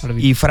 Así es.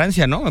 Y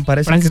Francia, ¿no? Me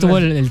parece. Francia tuvo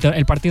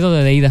el partido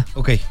de ida.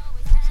 Ok.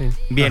 Sí.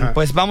 Bien, Ajá.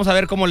 Pues vamos a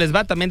ver cómo les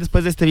va también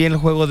después de bien el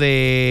juego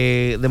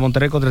de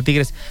Monterrey contra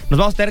Tigres. Nos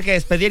vamos a tener que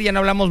despedir, ya no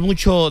hablamos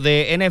mucho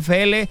de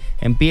NFL.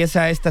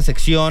 Empieza esta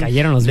sección.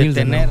 Cayeron los Bills.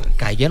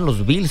 Cayeron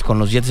los Bills con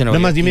los Jets de Nueva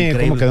York. Nada más dime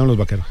increíble. ¿Cómo quedaron los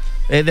vaqueros?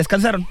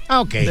 Descansaron.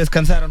 Ok.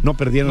 Descansaron. No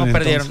perdieron.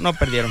 No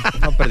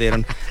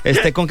perdieron.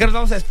 ¿Con qué nos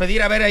vamos a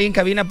despedir? A ver, ahí en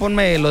cabina,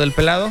 ponme lo del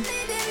pelado.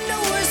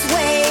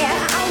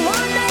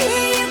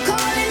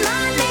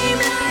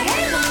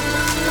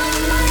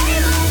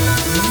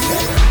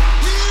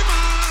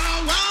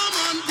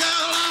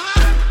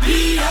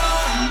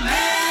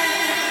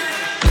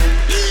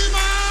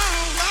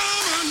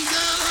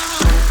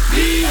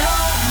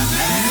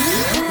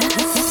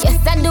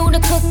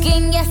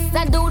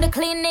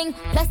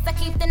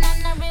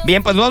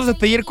 Bien, pues vamos a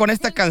despedir con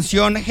esta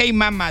canción Hey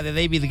Mama de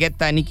David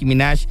Guetta, Nicki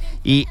Minaj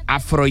y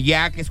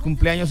Afrojack. Es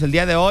cumpleaños el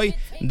día de hoy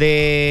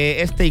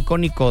de este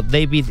icónico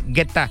David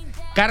Guetta.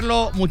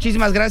 Carlos,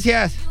 muchísimas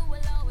gracias.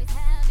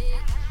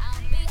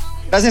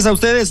 Gracias a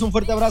ustedes, un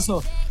fuerte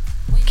abrazo.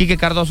 Quique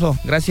Cardoso,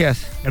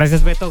 gracias.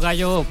 Gracias, Beto,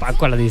 Gallo,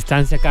 Paco a la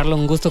distancia. Carlos,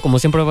 un gusto, como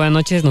siempre, buenas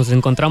noches. Nos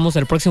encontramos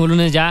el próximo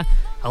lunes ya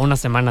a una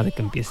semana de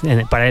que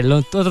empiece. Para el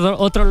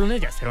otro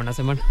lunes ya será una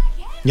semana.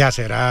 Ya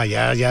será,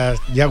 ya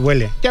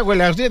huele. Ya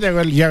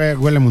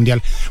huele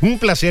mundial. Un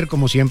placer,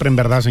 como siempre, en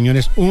verdad,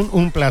 señores.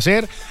 Un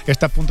placer.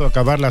 Está a punto de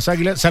acabar las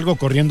Águilas. Salgo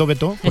corriendo,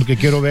 Beto, porque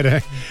quiero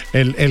ver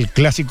el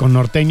clásico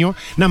norteño.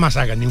 Nada más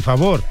háganme un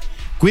favor.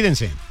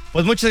 Cuídense.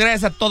 Pues muchas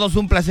gracias a todos,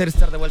 un placer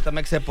estar de vuelta a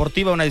Mexa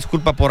Deportiva. Una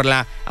disculpa por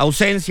la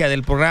ausencia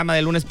del programa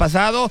del lunes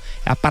pasado.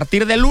 A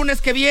partir del lunes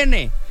que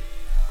viene,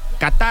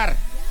 Qatar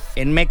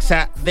en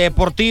Mexa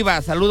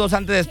Deportiva. Saludos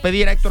antes de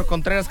despedir a Héctor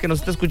Contreras, que nos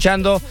está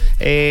escuchando,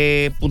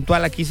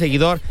 puntual aquí,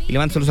 seguidor, y le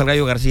mando saludos al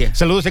Gallo García.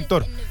 Saludos,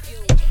 Héctor.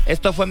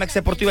 Esto fue Mexa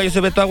Deportiva, yo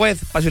soy Beto Agüed.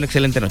 Pase una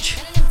excelente noche.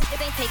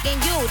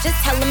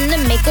 Just tell them to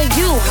make a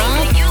you,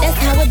 huh? That's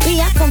how it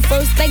be, I come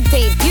first like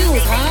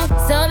debuts, huh?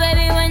 So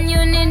baby, when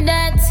you need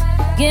that,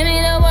 give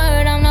me the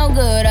word, I'm no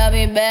good, I'll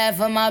be bad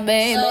for my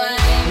baby.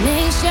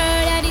 Make sure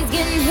that he's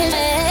getting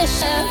his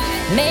share.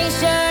 Make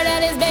sure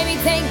that his baby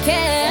take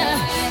care.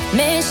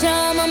 Make sure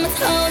I'm on my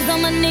toes,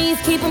 on my knees,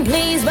 keep him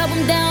please, rub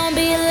him down,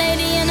 be a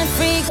lady and a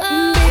freak.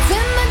 Beats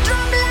in the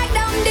drum like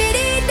dum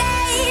diddy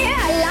day.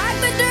 I like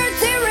the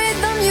dirty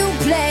rhythm you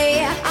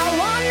play. I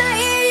wanna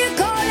hear you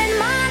calling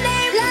my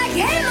name like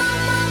hey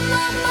mama,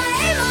 mama,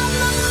 hey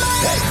mama, mama.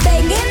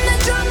 Banging the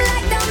drum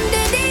like dum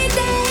diddy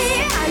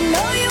day. I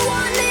know you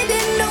want it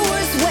in the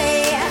worst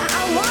way.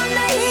 I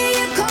wanna hear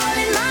you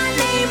calling my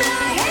name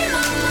like hey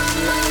mama,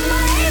 mama,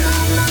 hey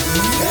mama, mama.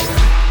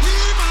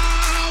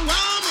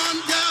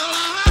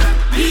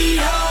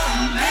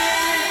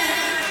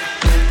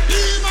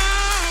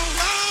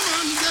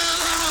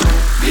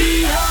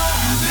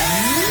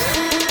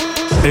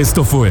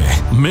 Esto fue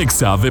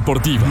Mexa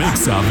Deportiva.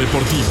 Mexa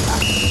Deportiva.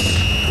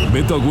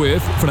 Beto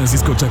Agüed,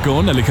 Francisco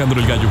Chacón, Alejandro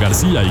El Gallo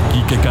García y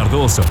Quique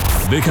Cardoso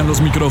dejan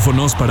los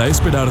micrófonos para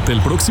esperarte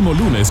el próximo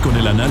lunes con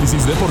el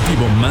análisis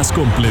deportivo más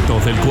completo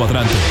del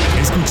cuadrante.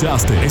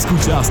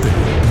 Escuchaste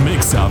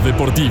Mexa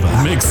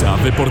Deportiva. Mexa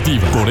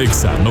Deportiva por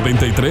Exa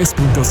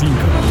 93.5.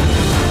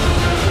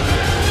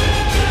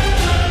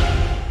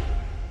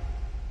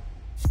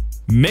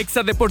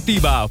 Mexa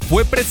Deportiva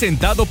fue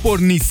presentado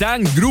por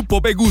Nissan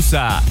Grupo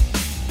Begusa.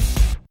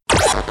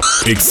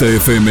 Exa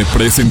FM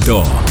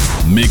presentó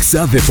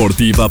Mexa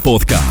Deportiva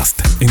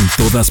Podcast. En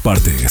todas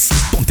partes.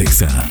 Ponte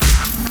Exa.